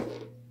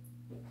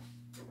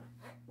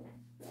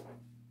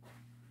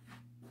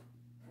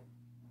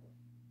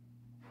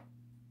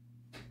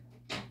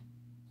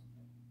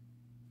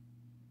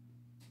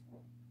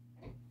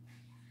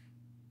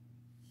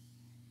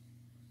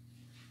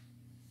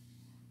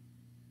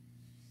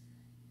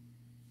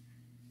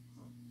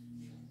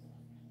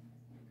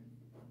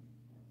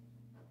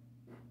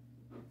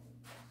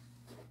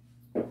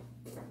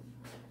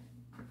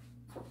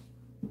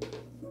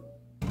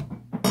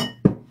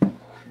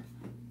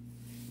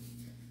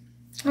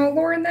 Oh,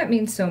 Lauren, that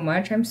means so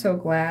much. I'm so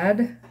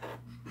glad.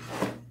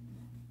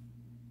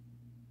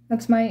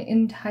 That's my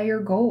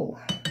entire goal.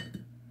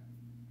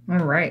 All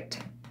right.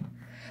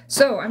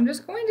 So I'm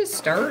just going to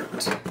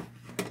start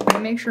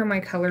and make sure my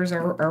colors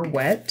are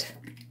wet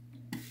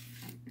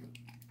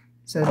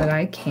so that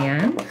I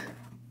can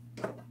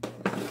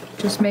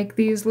just make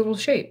these little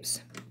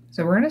shapes.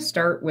 So we're going to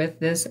start with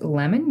this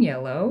lemon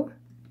yellow.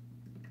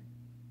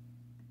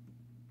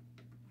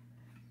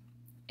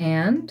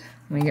 And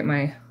let me get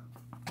my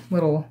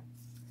little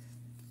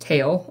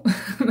tail.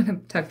 I'm going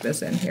to tuck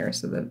this in here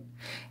so that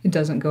it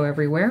doesn't go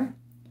everywhere.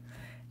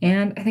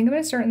 And I think I'm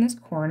going to start in this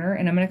corner,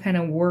 and I'm going to kind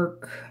of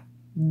work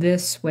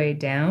this way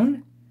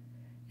down.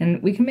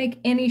 And we can make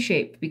any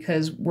shape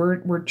because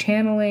we're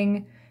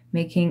channeling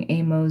making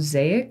a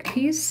mosaic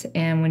piece,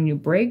 and when you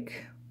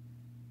break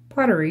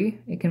pottery,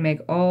 it can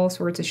make all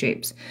sorts of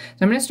shapes. So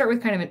I'm going to start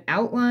with kind of an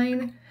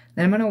outline,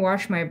 then I'm going to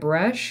wash my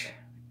brush,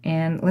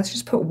 and let's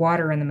just put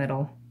water in the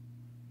middle.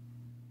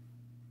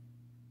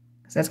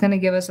 So that's going to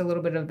give us a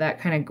little bit of that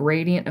kind of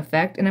gradient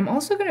effect. And I'm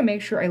also going to make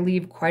sure I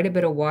leave quite a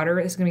bit of water.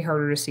 It's going to be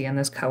harder to see on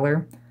this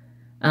color.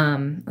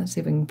 Let's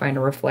see if we can find a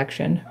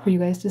reflection for you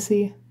guys to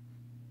see.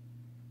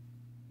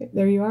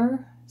 There you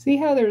are. See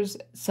how there's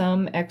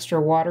some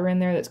extra water in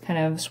there that's kind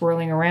of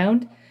swirling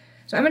around?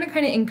 So I'm going to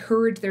kind of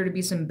encourage there to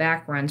be some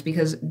backgrounds,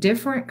 because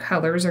different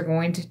colors are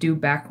going to do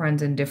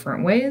backgrounds in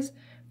different ways,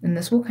 and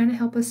this will kind of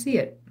help us see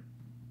it.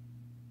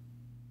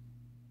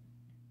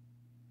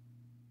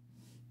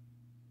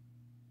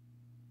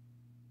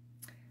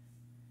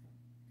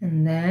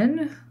 And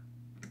then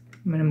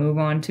I'm going to move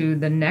on to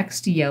the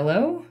next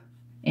yellow,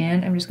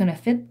 and I'm just going to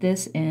fit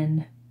this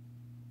in.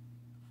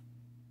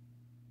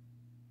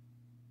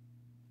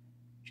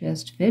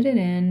 Just fit it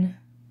in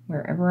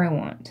wherever I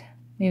want.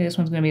 Maybe this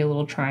one's going to be a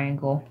little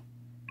triangle.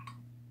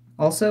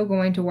 Also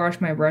going to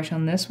wash my brush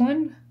on this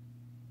one.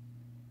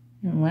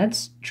 And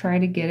let's try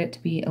to get it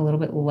to be a little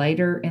bit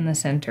lighter in the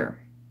center.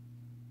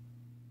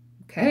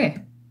 Okay.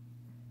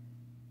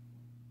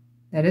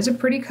 That is a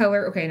pretty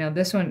color. Okay, now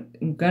this one,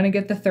 I'm gonna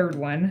get the third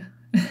one.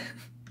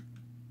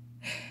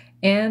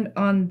 And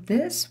on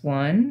this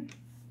one,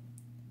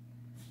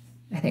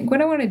 I think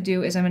what I want to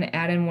do is I'm going to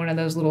add in one of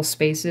those little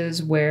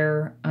spaces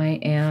where I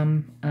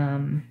am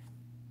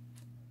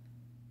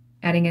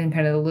adding in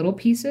kind of the little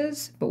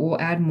pieces, but we'll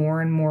add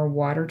more and more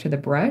water to the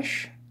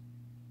brush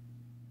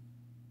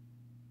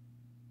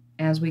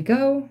as we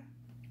go.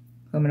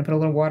 So I'm going to put a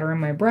little water in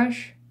my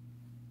brush.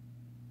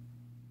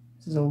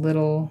 This is a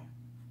little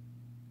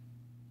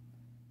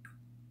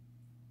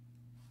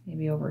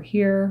Maybe over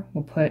here,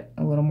 we'll put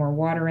a little more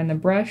water in the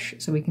brush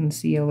so we can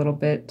see a little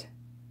bit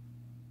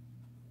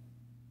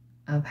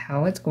of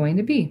how it's going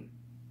to be.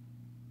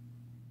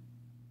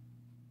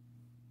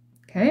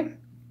 Okay.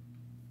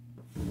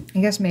 I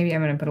guess maybe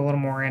I'm going to put a little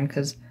more in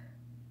because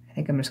I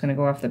think I'm just going to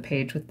go off the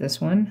page with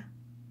this one.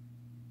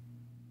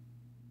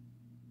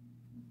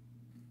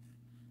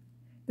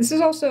 This is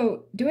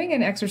also, doing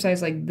an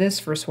exercise like this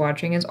for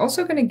swatching is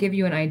also going to give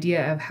you an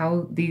idea of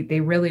how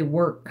they really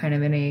work kind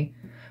of in a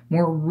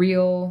more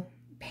real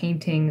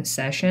painting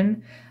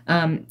session.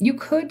 You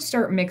could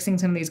start mixing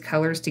some of these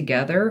colors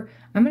together.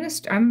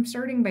 I'm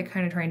starting by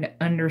kind of trying to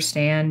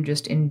understand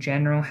just in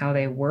general how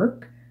they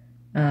work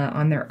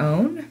on their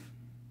own.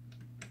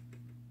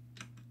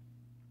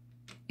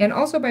 And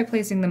also by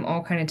placing them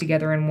all kind of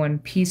together in one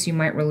piece, you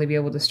might really be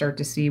able to start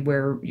to see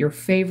where your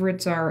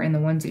favorites are and the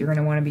ones that you're going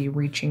to want to be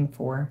reaching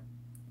for.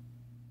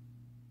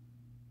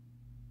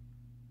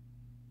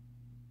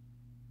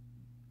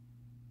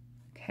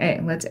 Okay,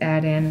 let's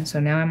add in, so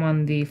now I'm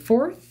on the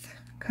 4th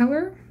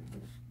color.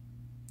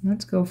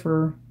 Let's go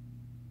for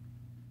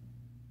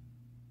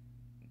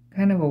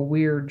kind of a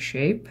weird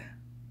shape.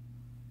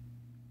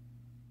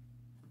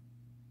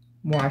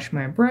 Wash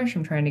my brush.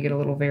 I'm trying to get a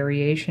little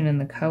variation in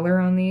the color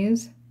on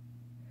these.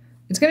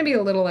 It's going to be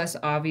a little less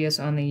obvious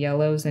on the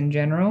yellows in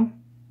general.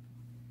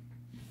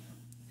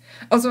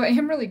 Also, I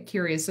am really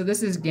curious. So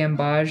this is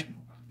Gamboge,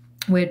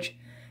 which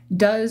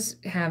does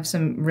have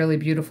some really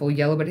beautiful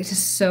yellow, but it is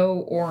so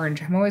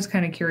orange. I'm always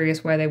kind of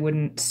curious why they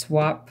wouldn't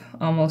swap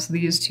almost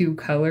these two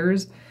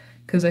colors,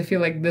 because I feel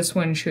like this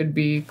one should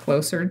be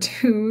closer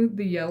to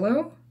the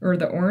yellow or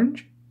the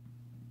orange.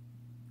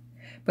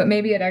 But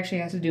maybe it actually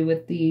has to do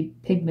with the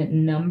pigment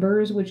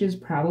numbers, which is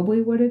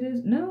probably what it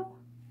is. No?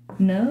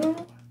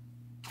 No?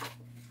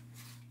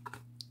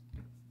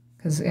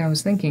 Because I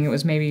was thinking it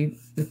was maybe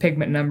the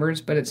pigment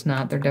numbers, but it's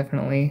not. They're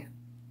definitely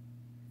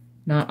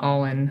not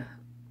all in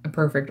a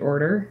perfect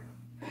order.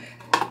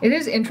 It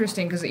is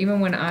interesting because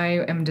even when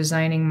I am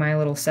designing my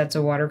little sets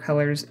of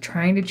watercolors,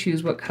 trying to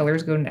choose what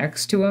colors go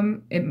next to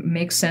them, it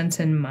makes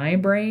sense in my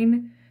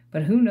brain,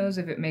 but who knows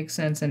if it makes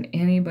sense in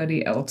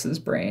anybody else's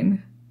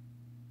brain.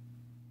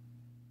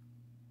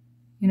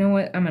 You know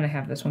what? I'm going to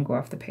have this one go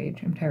off the page.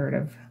 I'm tired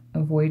of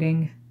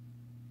avoiding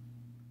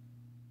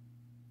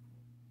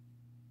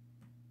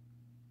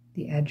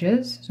the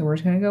edges, so we're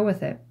just going to go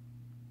with it.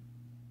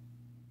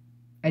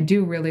 I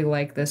do really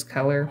like this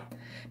color.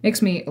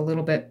 Makes me a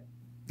little bit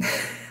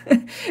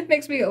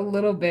makes me a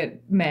little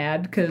bit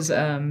mad because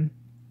it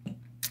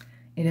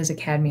is a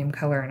cadmium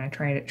color and I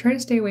try to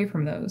stay away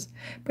from those,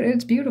 but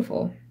it's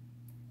beautiful.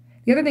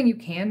 The other thing you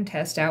can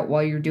test out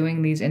while you're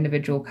doing these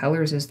individual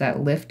colors is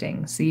that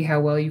lifting. See how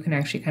well you can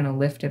actually kind of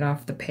lift it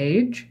off the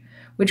page,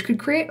 which could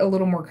create a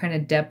little more kind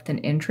of depth and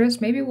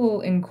interest. Maybe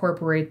we'll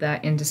incorporate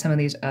that into some of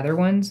these other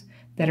ones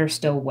that are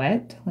still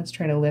wet. Let's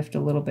try to lift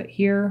a little bit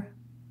here.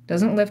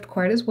 Doesn't lift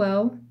quite as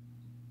well.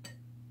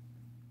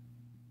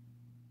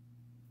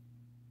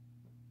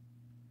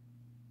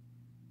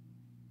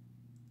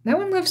 That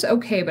one lifts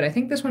okay, but I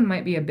think this one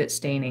might be a bit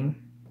staining.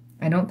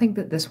 I don't think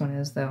that this one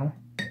is, though.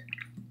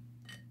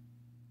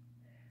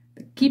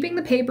 Keeping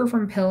the paper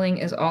from pilling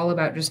is all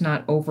about just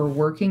not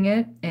overworking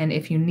it, and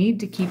if you need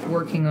to keep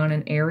working on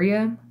an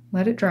area,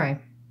 let it dry,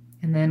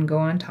 and then go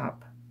on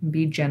top.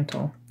 Be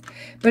gentle.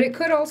 But it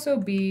could also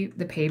be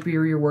the paper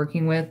you're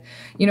working with.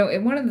 You know,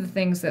 one of the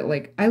things that,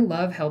 like, I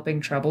love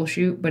helping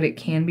troubleshoot, but it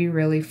can be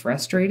really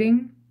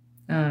frustrating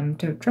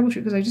to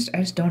troubleshoot because I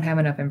just don't have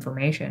enough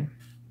information.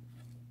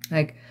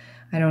 Like,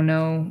 I don't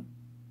know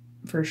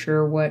for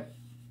sure what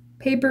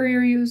paper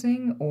you're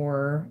using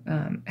or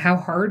how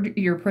hard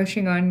you're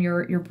pushing on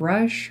your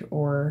brush,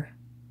 or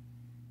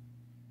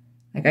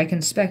like I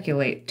can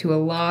speculate to a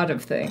lot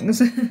of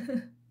things.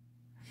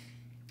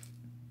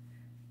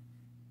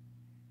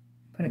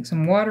 Putting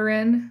some water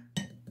in.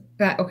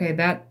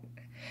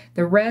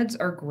 The reds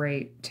are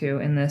great too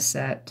in this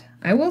set.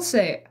 I will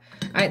say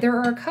there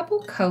are a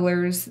couple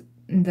colors,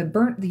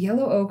 the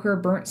yellow ochre,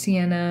 burnt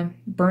sienna,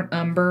 burnt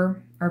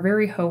umber are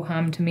very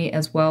ho-hum to me,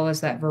 as well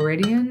as that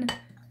Viridian.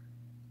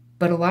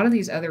 But a lot of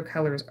these other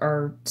colors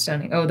are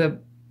stunning. Oh,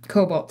 the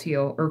cobalt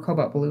teal or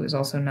cobalt blue is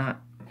also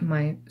not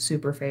my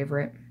super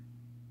favorite.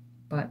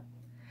 But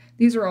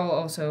these are all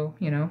also,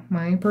 you know,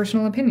 my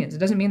personal opinions. It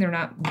doesn't mean they're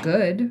not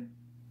good,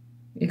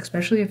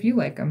 especially if you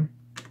like them.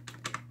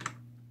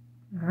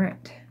 All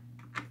right.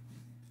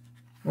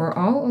 We're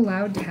all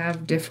allowed to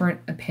have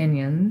different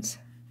opinions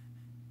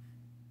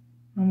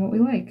on what we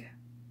like.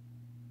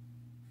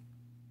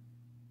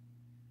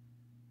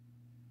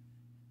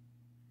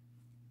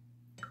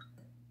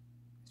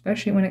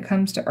 Especially when it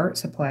comes to art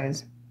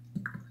supplies.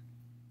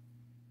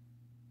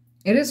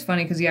 It is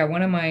funny because, yeah,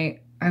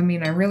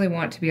 I really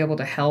want to be able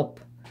to help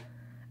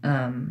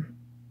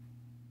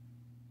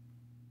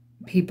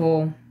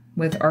people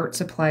with art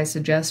supply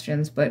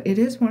suggestions, but it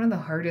is one of the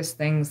hardest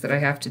things that I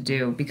have to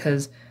do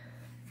because,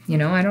 you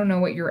know, I don't know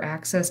what your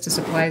access to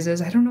supplies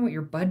is. I don't know what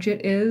your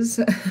budget is.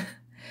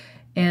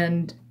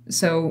 And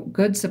So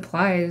good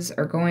supplies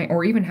are going,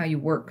 or even how you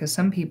work, because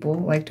some people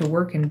like to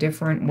work in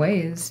different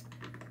ways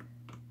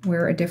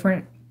where a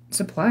different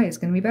supply is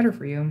going to be better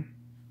for you.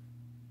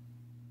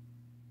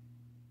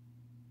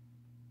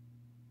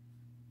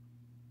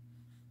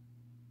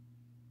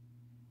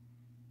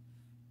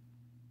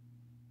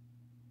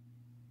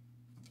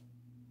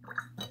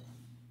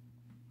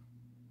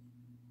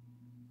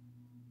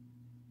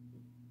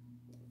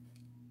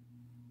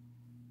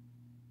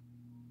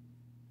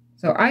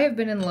 So I have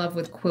been in love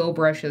with quill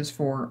brushes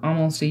for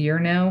almost a year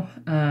now.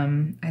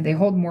 They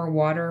hold more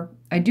water.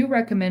 I do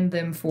recommend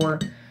them for,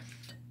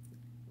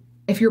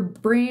 if you're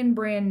brand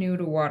new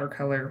to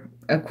watercolor,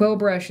 a quill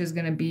brush is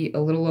going to be a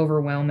little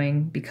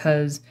overwhelming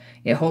because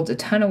it holds a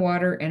ton of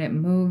water and it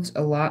moves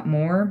a lot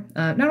more.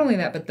 Not only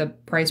that, but the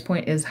price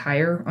point is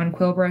higher on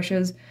quill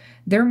brushes.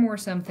 They're more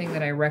something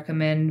that I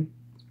recommend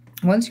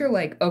once you're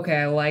like, okay,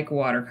 I like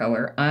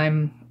watercolor,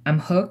 I'm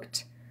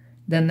hooked,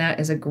 then that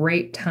is a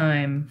great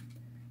time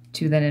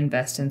to then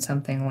invest in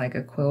something like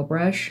a quill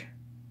brush.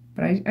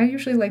 But I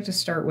usually like to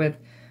start with,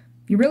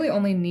 you really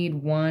only need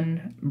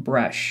one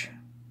brush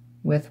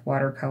with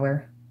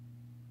watercolor,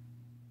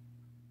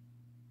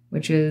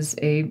 which is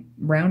a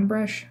round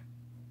brush.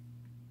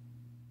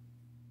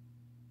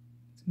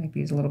 Let's make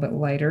these a little bit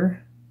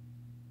lighter.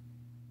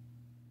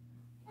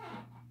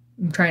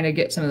 I'm trying to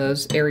get some of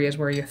those areas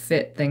where you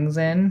fit things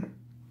in.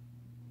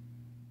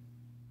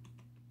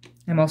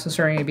 I'm also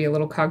starting to be a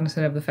little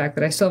cognizant of the fact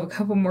that I still have a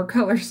couple more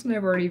colors and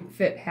I've already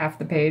fit half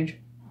the page.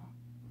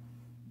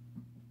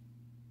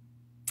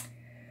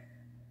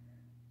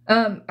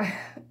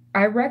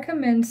 I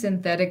recommend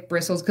synthetic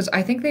bristles because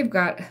I think they've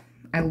got,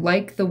 I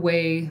like the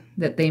way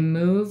that they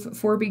move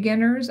for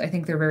beginners. I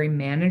think they're very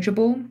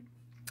manageable.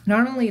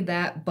 Not only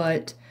that,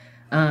 but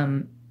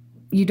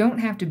you don't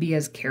have to be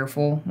as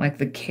careful. Like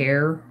the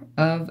care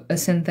of a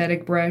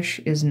synthetic brush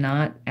is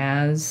not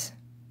as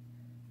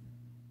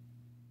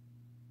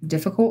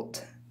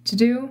difficult to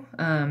do.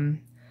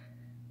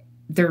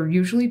 They're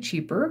usually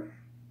cheaper.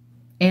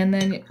 And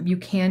then you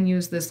can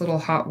use this little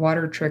hot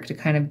water trick to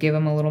kind of give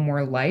them a little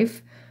more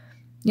life.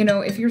 You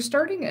know, if you're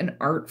starting an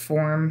art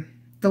form,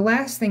 the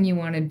last thing you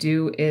want to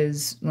do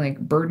is like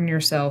burden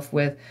yourself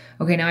with,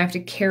 okay, now I have to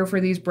care for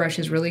these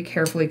brushes really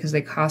carefully because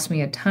they cost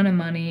me a ton of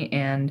money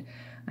and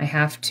I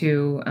have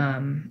to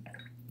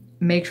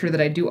make sure that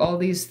I do all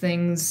these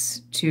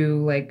things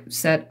to like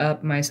set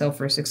up myself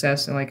for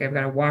success. And like I've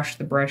got to wash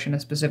the brush in a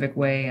specific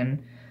way.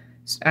 And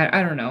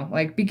I don't know,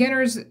 like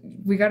beginners,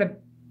 we got to,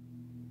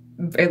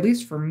 at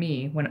least for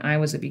me, when I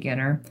was a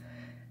beginner,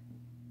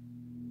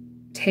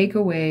 take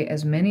away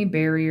as many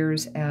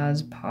barriers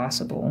as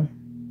possible.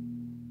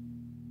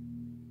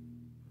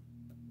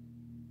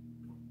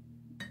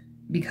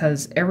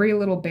 Because every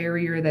little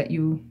barrier that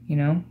you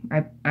know,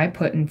 I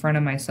put in front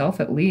of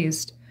myself at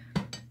least,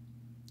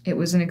 it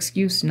was an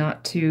excuse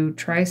not to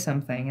try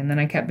something. And then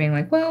I kept being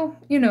like, well,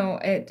 you know,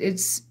 I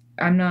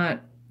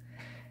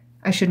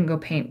shouldn't go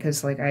paint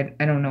because like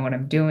I don't know what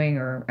I'm doing,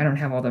 or I don't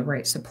have all the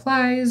right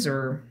supplies,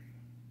 or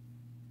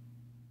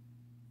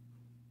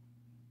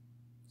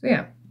so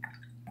yeah,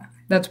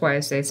 that's why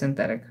I say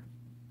synthetic.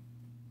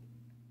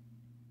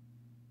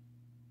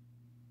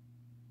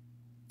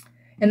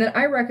 And then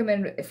I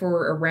recommend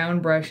for a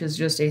round brush is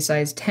just a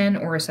size 10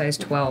 or a size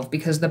 12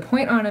 because the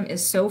point on them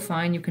is so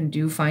fine, you can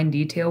do fine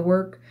detail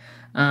work.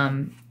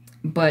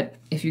 But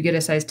if you get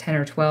a size 10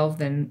 or 12,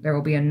 then there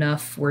will be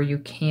enough where you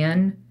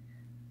can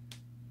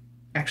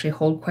actually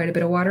hold quite a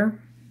bit of water.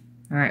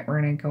 All right,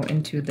 we're gonna go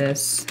into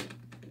this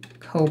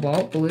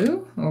cobalt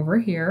blue over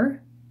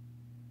here.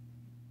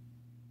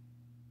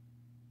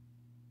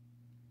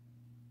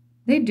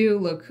 They do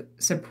look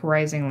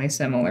surprisingly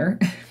similar.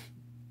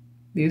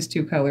 These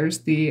two colors,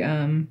 the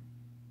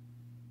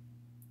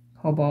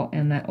cobalt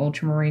and that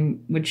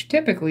ultramarine, which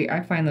typically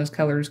I find those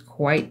colors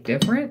quite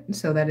different,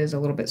 so that is a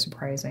little bit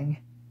surprising.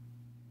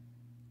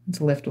 Let's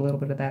lift a little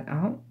bit of that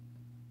out,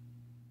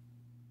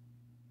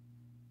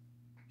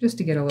 just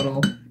to get a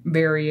little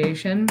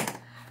variation.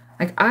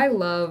 Like, I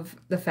love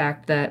the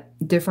fact that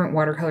different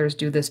watercolors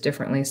do this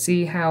differently.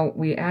 See how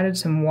we added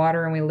some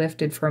water and we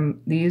lifted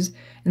from these,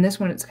 and this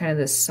one it's kind of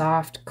this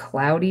soft,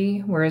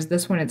 cloudy, whereas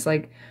this one it's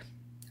like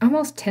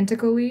almost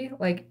tentacly,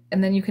 like,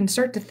 and then you can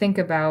start to think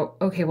about,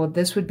 okay, well,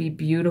 this would be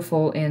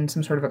beautiful in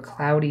some sort of a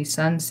cloudy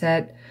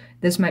sunset.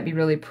 This might be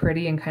really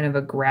pretty in kind of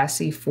a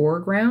grassy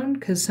foreground,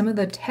 because some of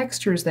the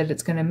textures that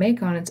it's going to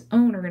make on its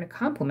own are going to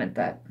complement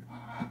that.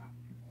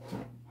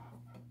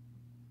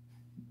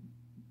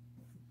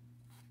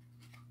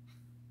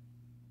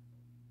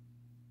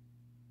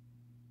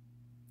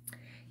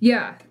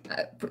 Yeah,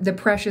 the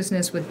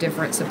preciousness with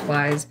different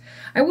supplies.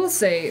 I will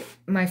say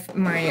my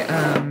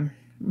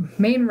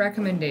main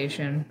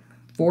recommendation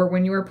for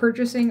when you are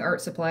purchasing art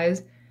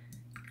supplies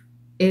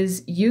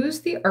is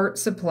use the art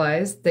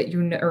supplies that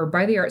you know, or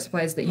buy the art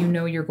supplies that you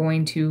know you're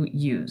going to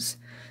use.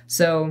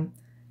 So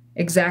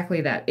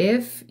exactly that.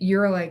 If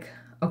you're like,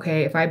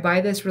 okay, if I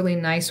buy this really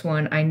nice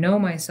one, I know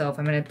myself,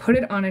 I'm going to put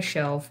it on a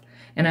shelf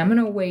and I'm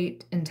going to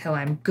wait until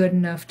I'm good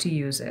enough to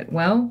use it.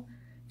 Well,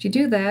 if you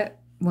do that,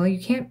 well, you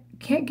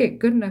can't get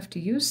good enough to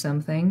use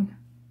something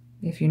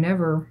if you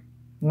never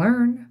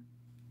learn.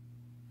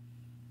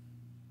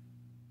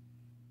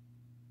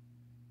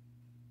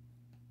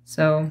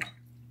 So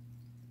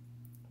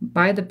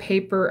buy the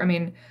paper. I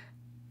mean,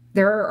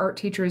 there are art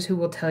teachers who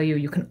will tell you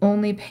you can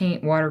only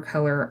paint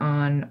watercolor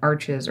on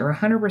arches or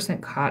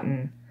 100%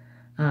 cotton.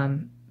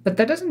 But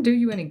that doesn't do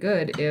you any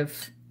good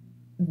if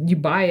you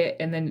buy it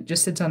and then it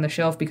just sits on the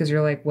shelf because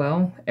you're like,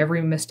 well,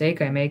 every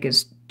mistake I make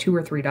is $2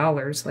 or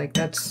 $3. Like,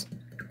 that's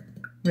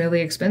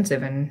really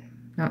expensive and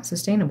not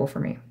sustainable for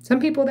me. Some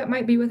people that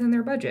might be within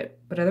their budget,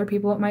 but other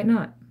people it might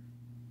not.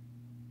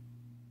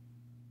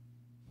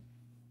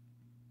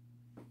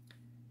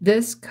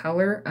 This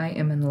color I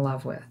am in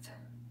love with.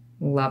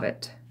 Love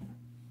it.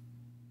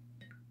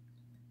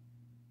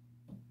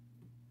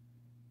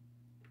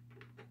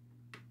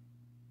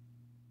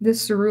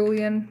 This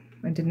cerulean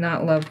I did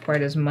not love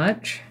quite as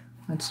much.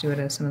 Let's do it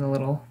as some of the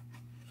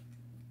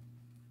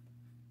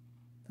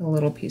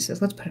little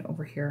pieces. Let's put it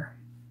over here.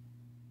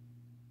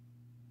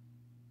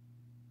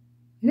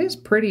 It is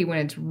pretty when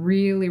it's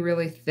really,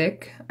 really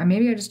thick.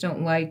 Maybe I just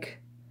don't like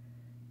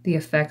the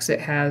effects it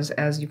has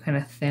as you kind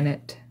of thin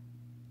it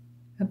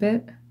a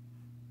bit.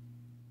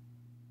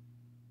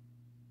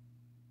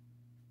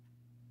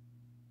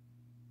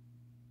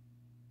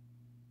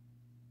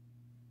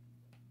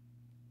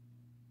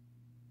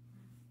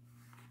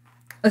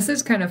 This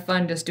is kind of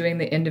fun just doing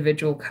the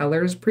individual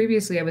colors.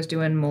 Previously I was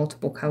doing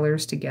multiple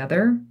colors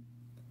together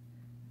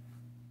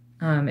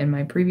in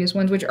my previous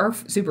ones, which are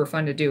super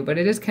fun to do, but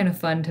it is kind of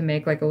fun to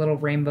make like a little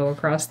rainbow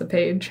across the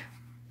page.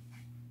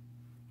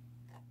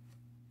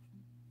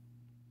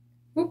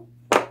 Oop,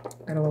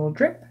 got a little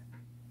drip.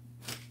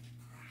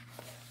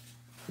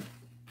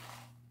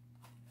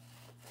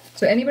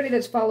 So anybody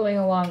that's following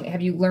along,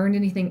 have you learned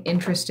anything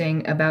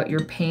interesting about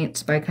your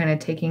paints by kind of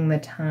taking the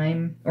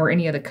time, or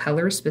any of the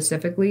colors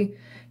specifically,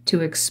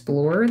 to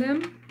explore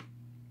them?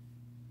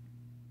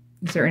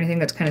 Is there anything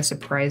that's kind of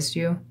surprised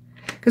you?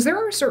 Because there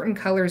are certain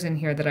colors in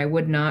here that I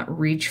would not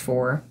reach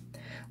for.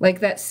 Like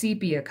that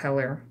sepia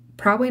color.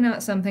 Probably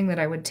not something that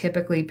I would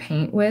typically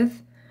paint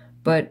with,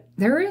 but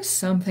there is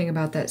something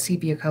about that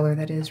sepia color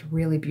that is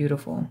really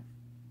beautiful.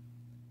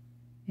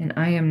 And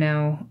I am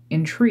now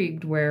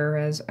intrigued,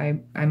 whereas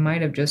I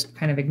might have just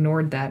kind of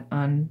ignored that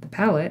on the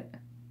palette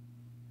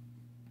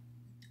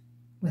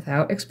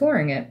without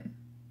exploring it.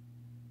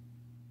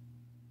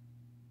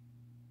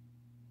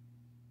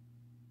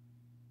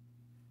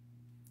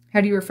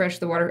 How do you refresh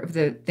the water if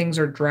the things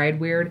are dried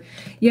weird?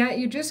 Yeah,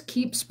 you just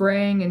keep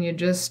spraying and you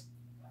just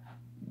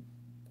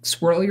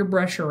swirl your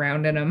brush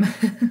around in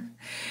them.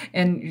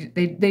 And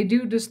they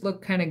do just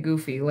look kind of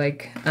goofy.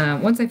 Like,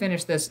 once I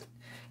finish this,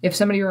 if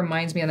somebody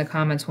reminds me in the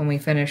comments when we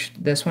finish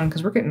this one,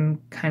 because we're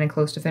getting kind of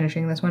close to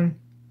finishing this one,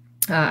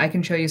 I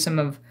can show you some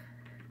of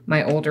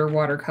my older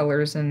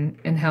watercolors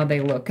and how they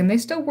look. And they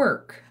still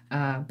work,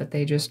 but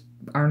they just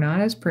are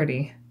not as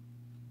pretty.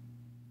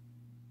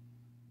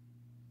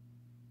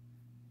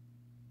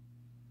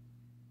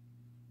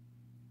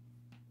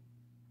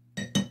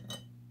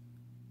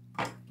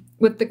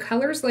 With the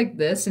colors like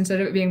this,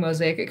 instead of it being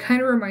mosaic, it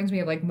kind of reminds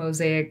me of like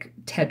mosaic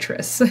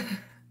Tetris.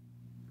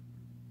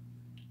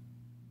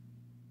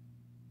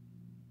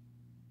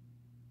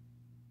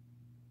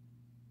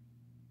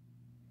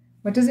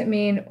 What does it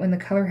mean when the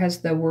color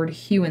has the word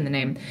hue in the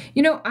name?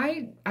 You know,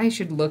 I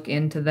should look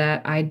into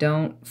that. I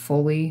don't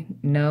fully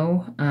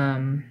know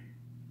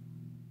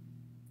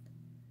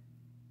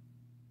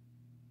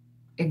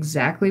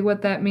exactly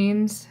what that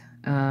means.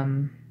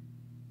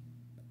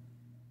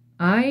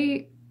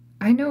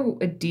 I know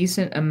a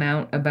decent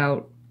amount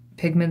about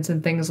pigments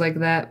and things like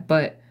that,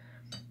 but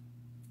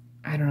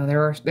I don't know,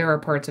 there are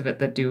parts of it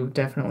that do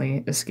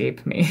definitely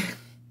escape me.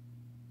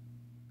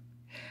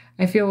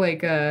 I feel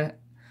like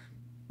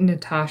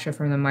Natasha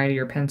from the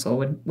Mightier Pencil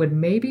would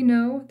maybe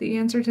know the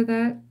answer to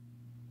that.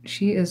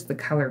 She is the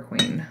color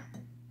queen.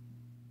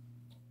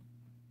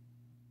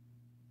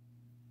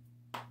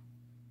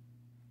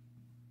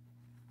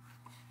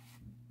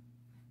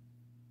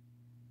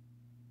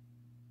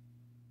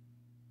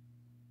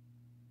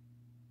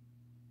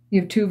 You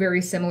have two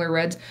very similar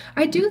reds.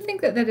 I do think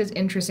that that is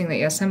interesting that,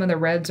 yes, some of the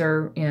reds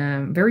are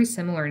very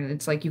similar, and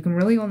it's like you can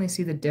really only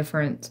see the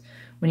difference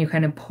when you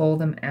kind of pull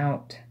them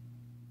out.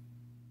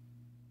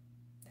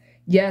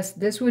 Yes,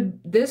 this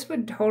would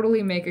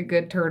totally make a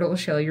good turtle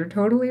shell. You're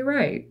totally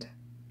right.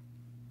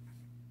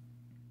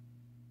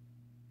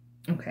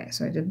 Okay,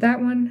 so I did that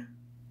one.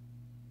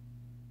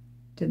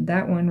 Did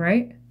that one,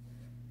 right?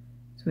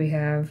 So we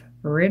have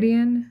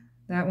Viridian,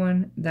 that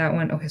one, that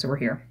one. Okay, so we're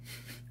here.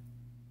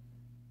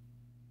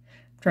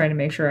 Trying to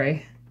make sure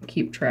I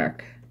keep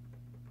track.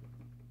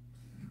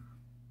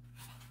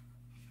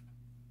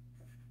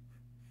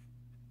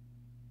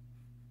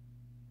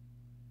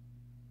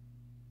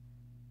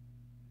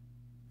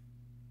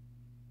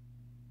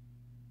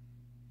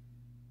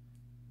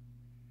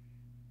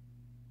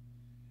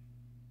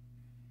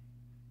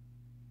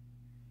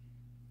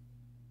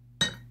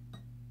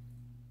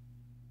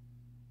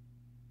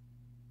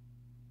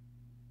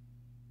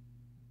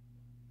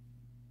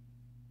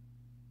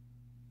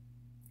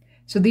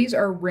 So these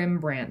are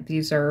Rembrandt.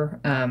 These are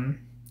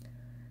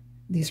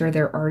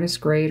their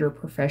artist grade or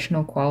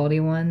professional quality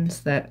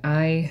ones that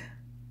I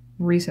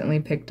recently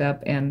picked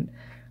up, and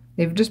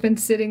they've just been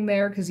sitting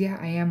there because, yeah,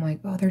 I am like,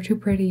 oh, they're too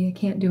pretty. I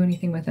can't do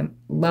anything with them.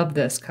 Love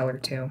this color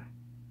too.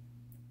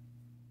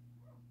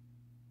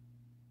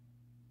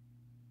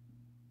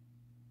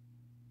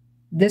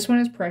 This one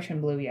is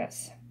Prussian blue,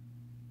 yes.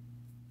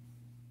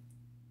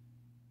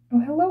 Oh,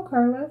 hello,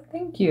 Carla.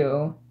 Thank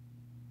you.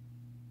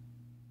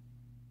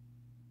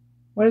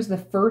 What is the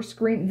first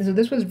green? So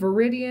this was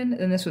Viridian,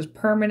 then this was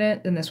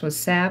Permanent, then this was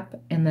Sap,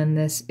 and then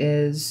this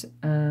is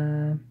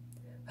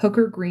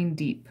Hooker Green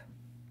Deep.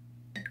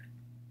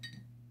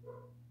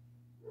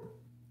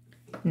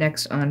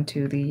 Next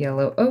onto the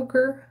Yellow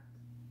Ochre.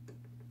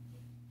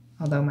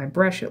 Although my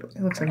brush,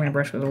 it looks like my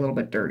brush was a little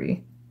bit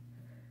dirty.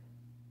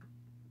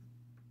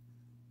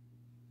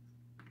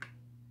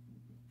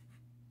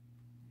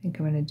 I think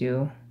I'm going to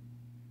do...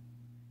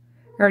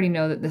 I already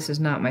know that this is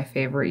not my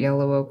favorite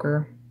Yellow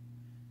Ochre.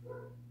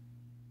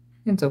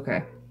 It's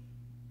okay.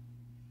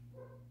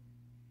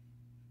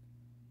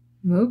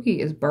 Mookie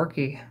is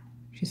barky.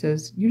 She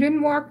says, you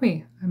didn't walk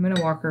me. I'm going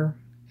to walk her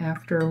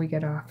after we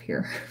get off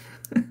here.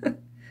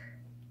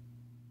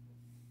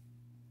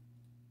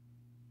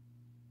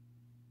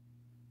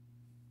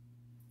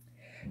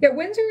 Yeah,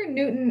 Winsor &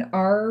 Newton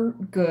are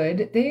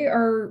good. They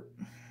are,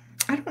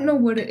 I don't know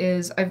what it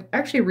is. I've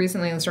actually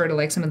recently started to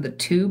like some of the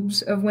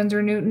tubes of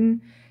Winsor &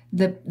 Newton.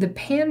 The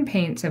pan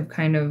paints have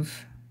kind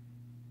of,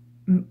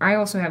 I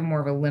also have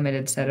more of a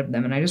limited set of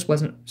them, and I just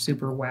wasn't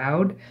super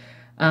wowed.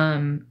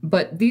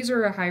 But these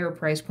are a higher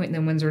price point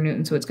than Winsor &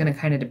 Newton, so it's going to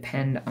kind of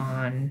depend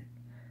on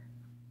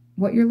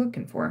what you're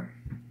looking for.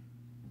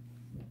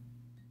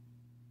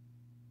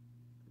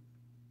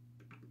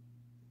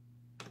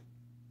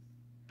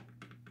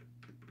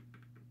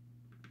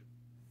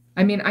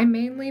 I mean, I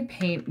mainly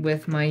paint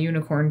with my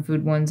unicorn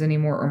food ones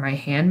anymore, or my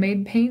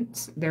handmade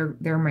paints.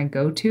 They're my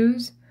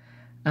go-tos.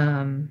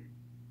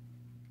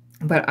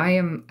 But I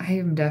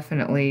am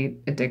definitely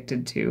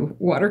addicted to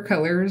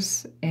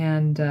watercolors,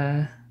 and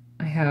I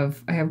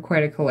have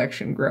quite a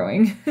collection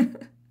growing.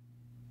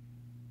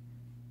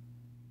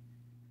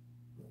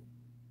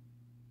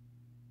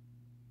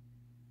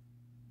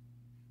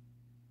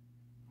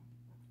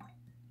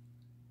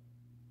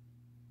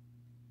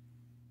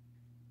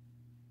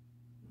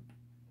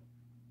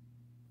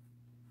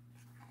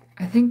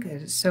 I think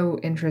it's so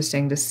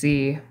interesting to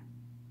see,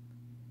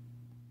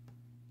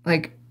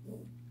 like,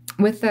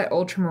 with that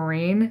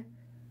ultramarine,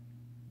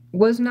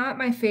 was not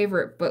my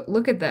favorite, but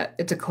look at that.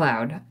 It's a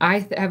cloud.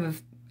 I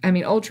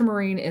mean,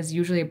 ultramarine is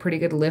usually a pretty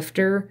good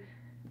lifter,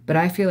 but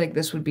I feel like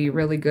this would be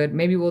really good.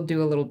 Maybe we'll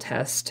do a little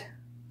test,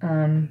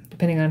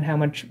 depending on how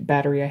much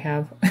battery I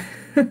have.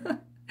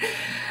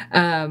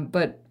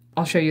 But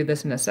I'll show you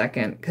this in a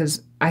second,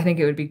 because I think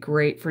it would be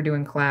great for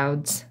doing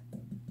clouds.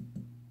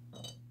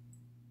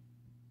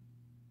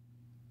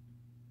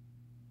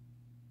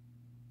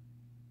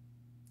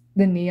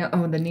 The neon,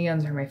 oh, the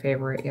neons are my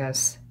favorite,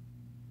 yes.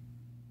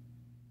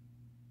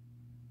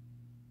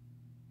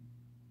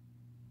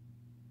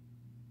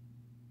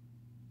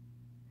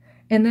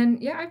 And then,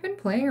 yeah, I've been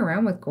playing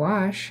around with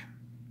gouache.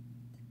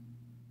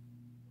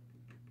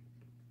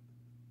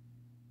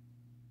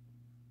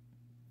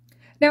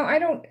 Now,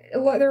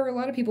 there are a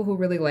lot of people who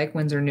really like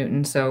Winsor &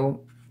 Newton,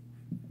 so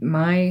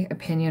my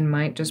opinion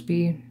might just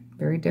be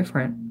very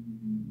different.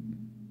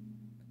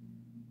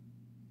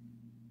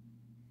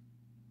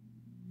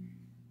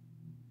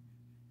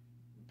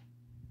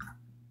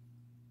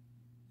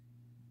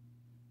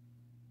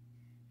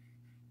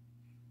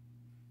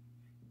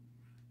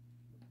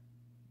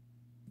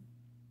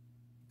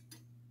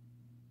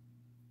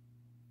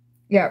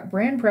 Yeah,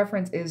 brand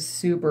preference is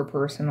super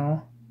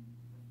personal.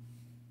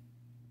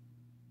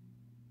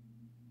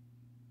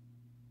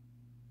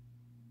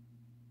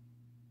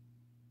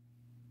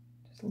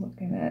 Just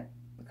looking at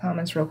the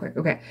comments real quick.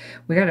 Okay,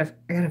 I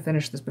gotta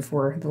finish this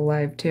before the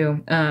live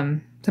too.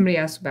 Somebody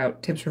asked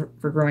about tips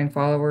for growing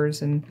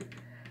followers, and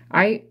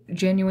I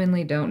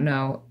genuinely don't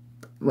know.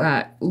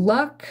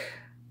 Luck,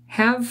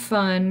 have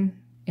fun,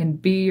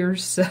 and be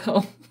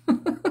yourself.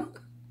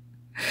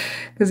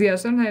 Because, yeah,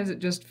 sometimes it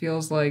just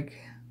feels like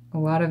a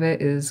lot of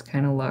it is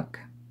kind of luck.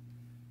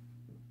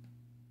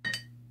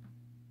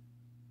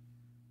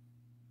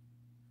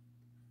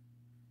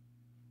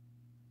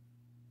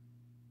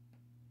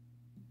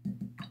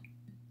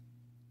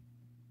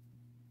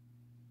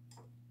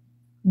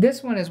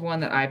 This one is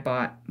one that I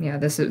bought. Yeah,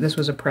 this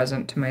was a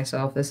present to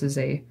myself. This is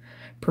a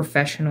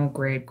professional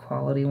grade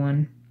quality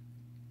one.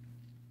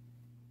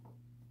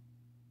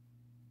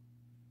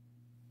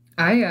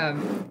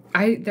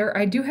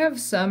 I do have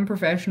some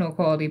professional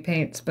quality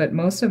paints, but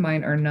most of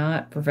mine are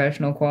not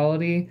professional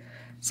quality.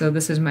 So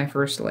this is my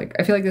first, like,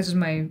 I feel like this is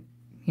my,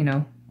 you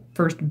know,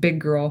 first big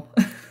girl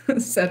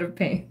set of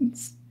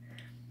paints.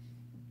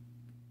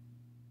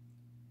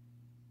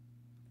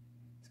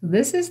 So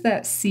this is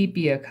that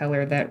sepia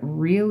color that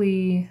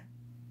really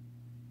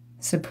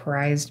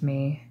surprised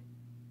me.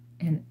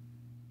 And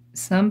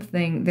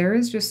there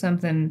is just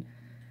something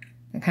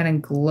that kind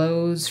of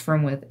glows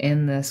from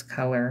within this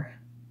color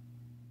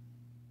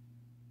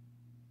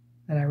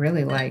that I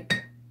really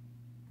like.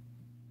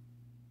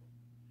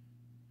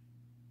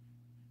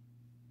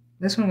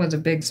 This one was a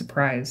big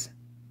surprise.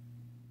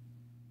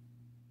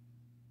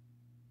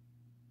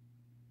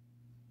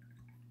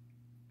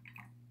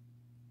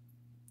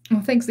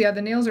 Well, thanks. Yeah,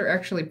 the nails are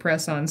actually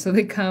press-on, so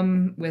they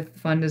come with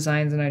fun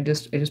designs, and I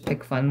just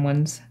pick fun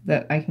ones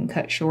that I can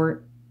cut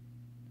short.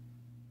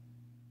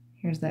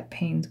 Here's that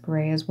Payne's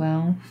gray as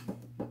well.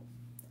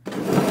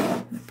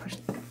 Push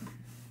that.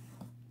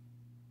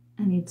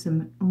 I need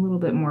a little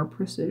bit more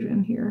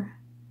precision here.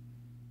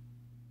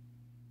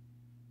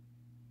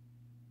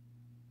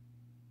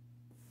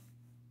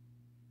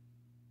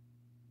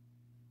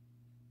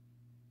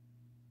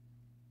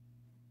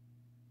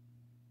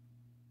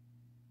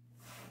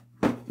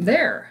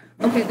 There.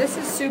 Okay, this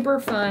is super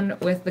fun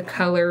with the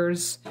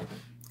colors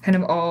kind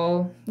of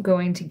all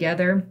going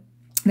together.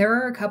 There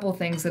are a couple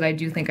things that I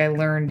do think I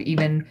learned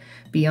even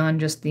beyond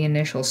just the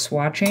initial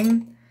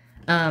swatching.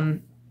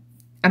 I'm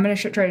going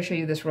to try to show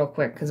you this real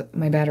quick because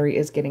my battery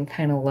is getting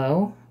kind of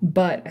low,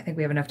 but I think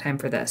we have enough time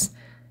for this.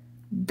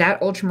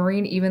 That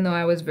ultramarine, even though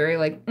I was very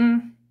like,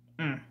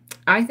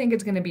 I think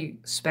it's going to be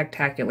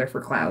spectacular for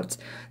clouds.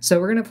 So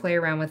we're going to play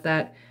around with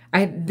that.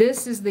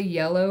 This is the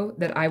yellow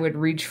that I would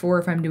reach for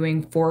if I'm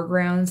doing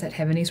foregrounds that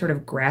have any sort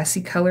of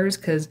grassy colors,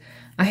 because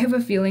I have a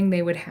feeling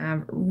they would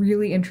have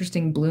really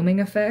interesting blooming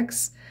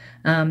effects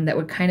that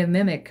would kind of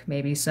mimic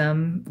maybe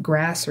some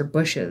grass or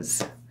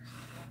bushes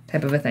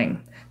type of a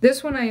thing.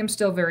 This one I am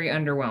still very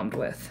underwhelmed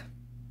with.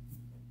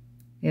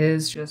 It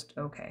is just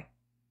okay.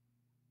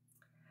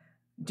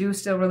 Do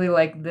still really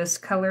like this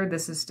color.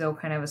 This is still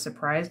kind of a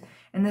surprise.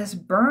 And this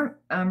burnt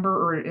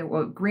umber,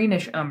 or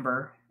greenish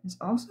umber, is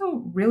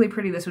also really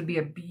pretty. This would be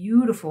a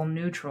beautiful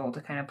neutral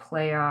to kind of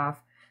play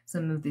off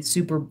some of these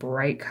super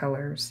bright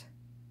colors.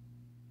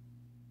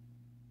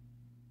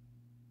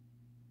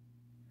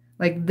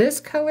 Like this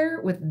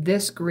color with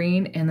this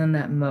green and then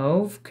that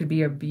mauve could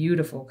be a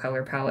beautiful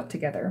color palette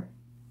together.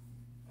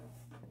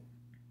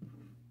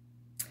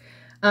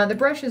 The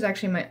brush is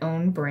actually my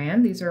own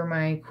brand. These are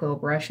my quill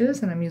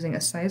brushes, and I'm using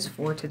a size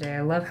 4 today.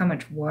 I love how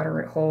much water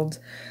it holds.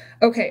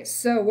 Okay,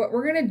 so what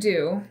we're gonna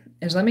do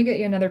is, let me get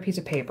you another piece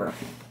of paper.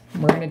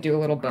 We're gonna do a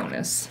little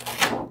bonus.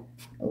 A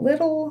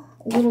little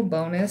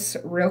bonus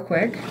real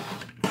quick.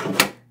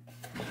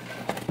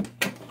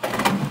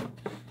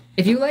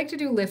 If you like to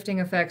do lifting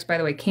effects, by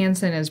the way,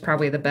 Canson is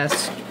probably the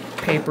best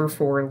paper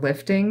for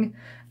lifting.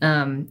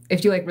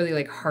 If you really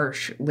like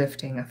harsh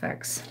lifting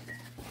effects.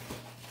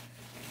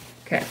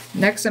 Okay,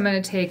 next I'm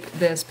going to take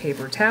this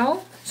paper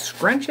towel,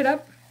 scrunch it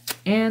up,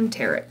 and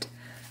tear it.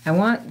 I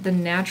want the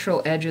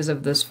natural edges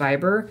of this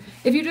fiber.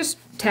 If you just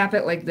tap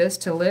it like this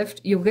to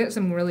lift, you'll get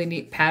some really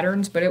neat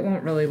patterns, but it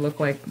won't really look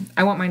like,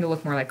 I want mine to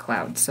look more like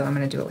clouds, so I'm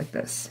going to do it like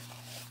this.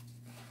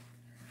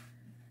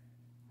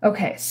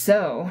 Okay,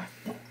 so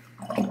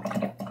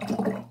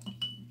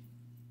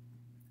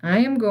I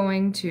am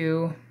going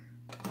to,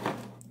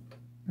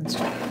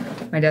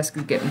 my desk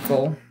is getting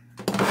full.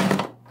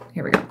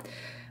 Here we go.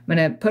 I'm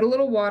going to put a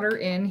little water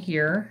in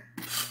here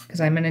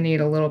because I'm going to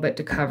need a little bit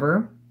to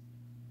cover.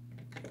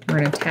 We're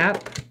going to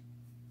tap.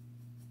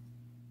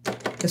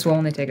 This will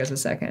only take us a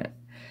second.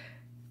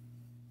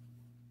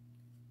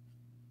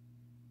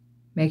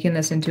 Making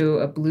this into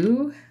a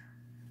blue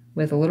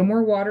with a little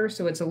more water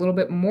so it's a little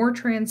bit more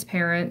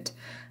transparent,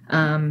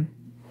 but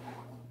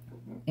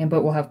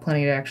we'll have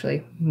plenty to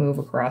actually move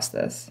across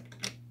this.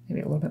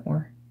 Maybe a little bit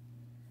more.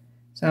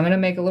 So I'm going to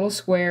make a little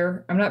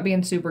square. I'm not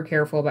being super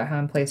careful about how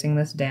I'm placing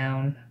this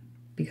down,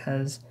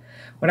 because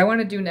what I want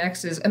to do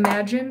next is,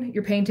 imagine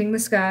you're painting the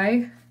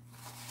sky.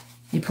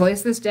 You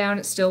place this down,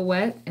 it's still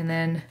wet, and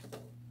then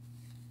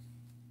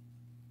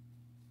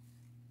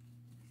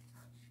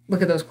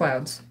look at those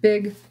clouds.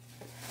 Big,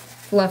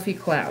 fluffy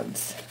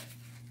clouds.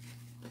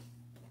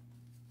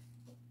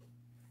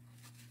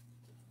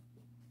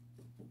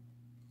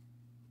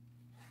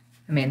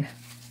 I mean,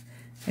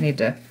 I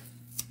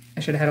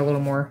should have had a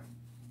little more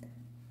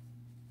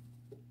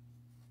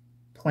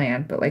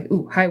planned, but like,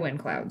 ooh, high wind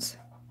clouds.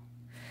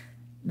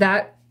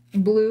 That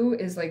blue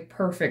is like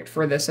perfect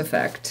for this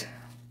effect.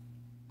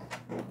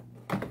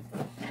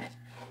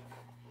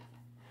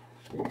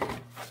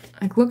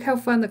 Like, look how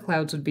fun the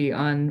clouds would be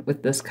on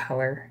with this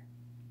color.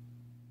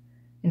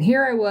 And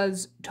here I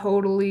was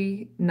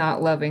totally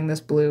not loving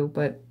this blue,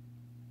 but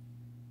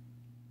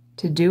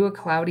to do a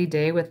cloudy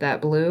day with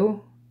that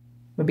blue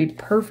would be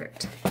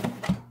perfect.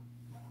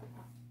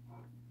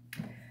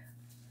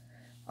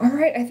 All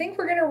right, I think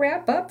we're gonna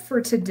wrap up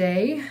for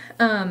today.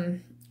 I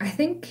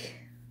think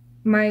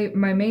my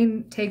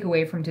main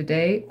takeaway from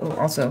today, oh,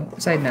 also,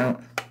 side note,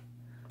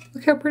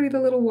 look how pretty the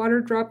little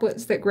water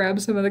droplets that grab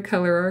some of the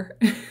color are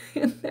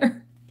in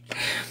there.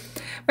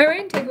 My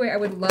main takeaway I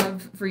would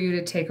love for you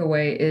to take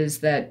away is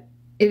that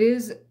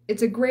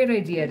it's a great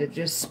idea to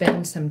just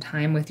spend some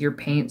time with your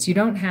paints. You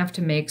don't have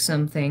to make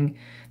something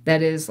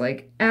that is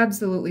like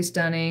absolutely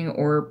stunning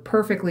or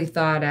perfectly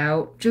thought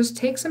out, just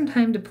take some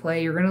time to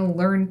play. You're going to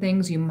learn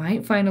things. You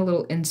might find a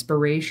little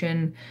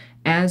inspiration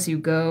as you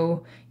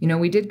go. You know,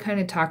 we did kind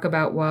of talk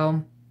about,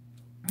 well,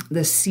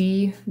 the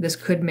sea, this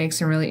could make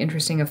some really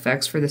interesting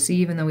effects for the sea,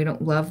 even though we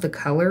don't love the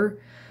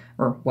color,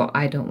 or, well,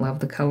 I don't love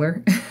the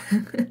color.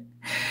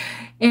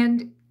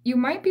 And you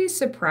might be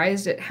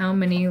surprised at how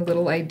many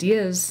little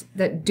ideas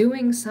that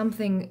doing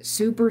something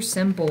super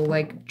simple,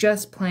 like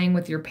just playing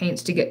with your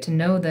paints to get to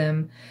know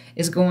them,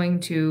 is going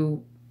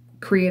to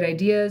create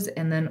ideas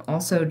and then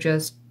also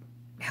just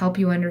help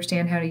you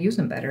understand how to use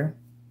them better.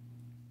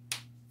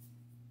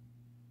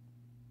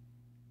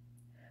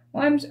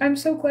 Well, I'm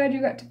so glad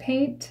you got to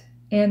paint,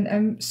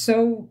 and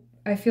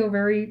I feel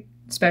very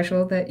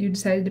special that you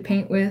decided to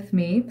paint with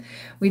me.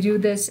 We do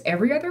this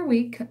every other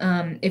week.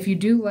 If you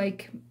do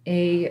like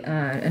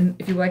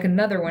if you like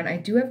another one, I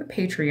do have a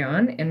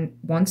Patreon, and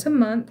once a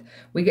month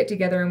we get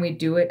together and we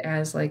do it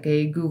as like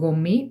a Google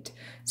Meet,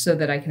 so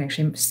that I can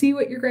actually see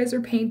what you guys are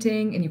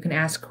painting, and you can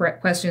ask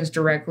questions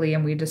directly,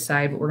 and we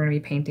decide what we're going to be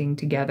painting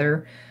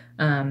together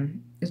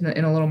in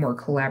a little more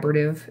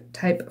collaborative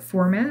type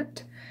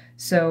format.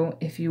 So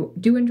if you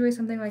do enjoy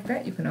something like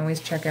that, you can always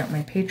check out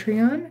my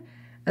Patreon.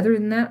 Other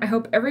than that, I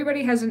hope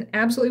everybody has an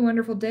absolutely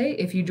wonderful day.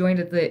 If you joined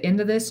at the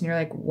end of this and you're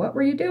like, what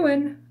were you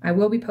doing? I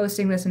will be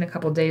posting this in a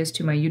couple days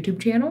to my YouTube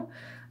channel,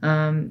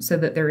 so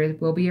that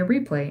will be a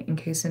replay in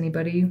case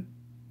anybody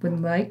would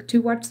like to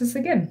watch this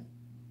again.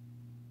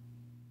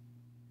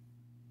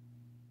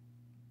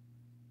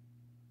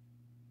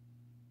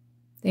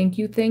 Thank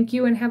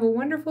you, and have a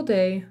wonderful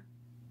day.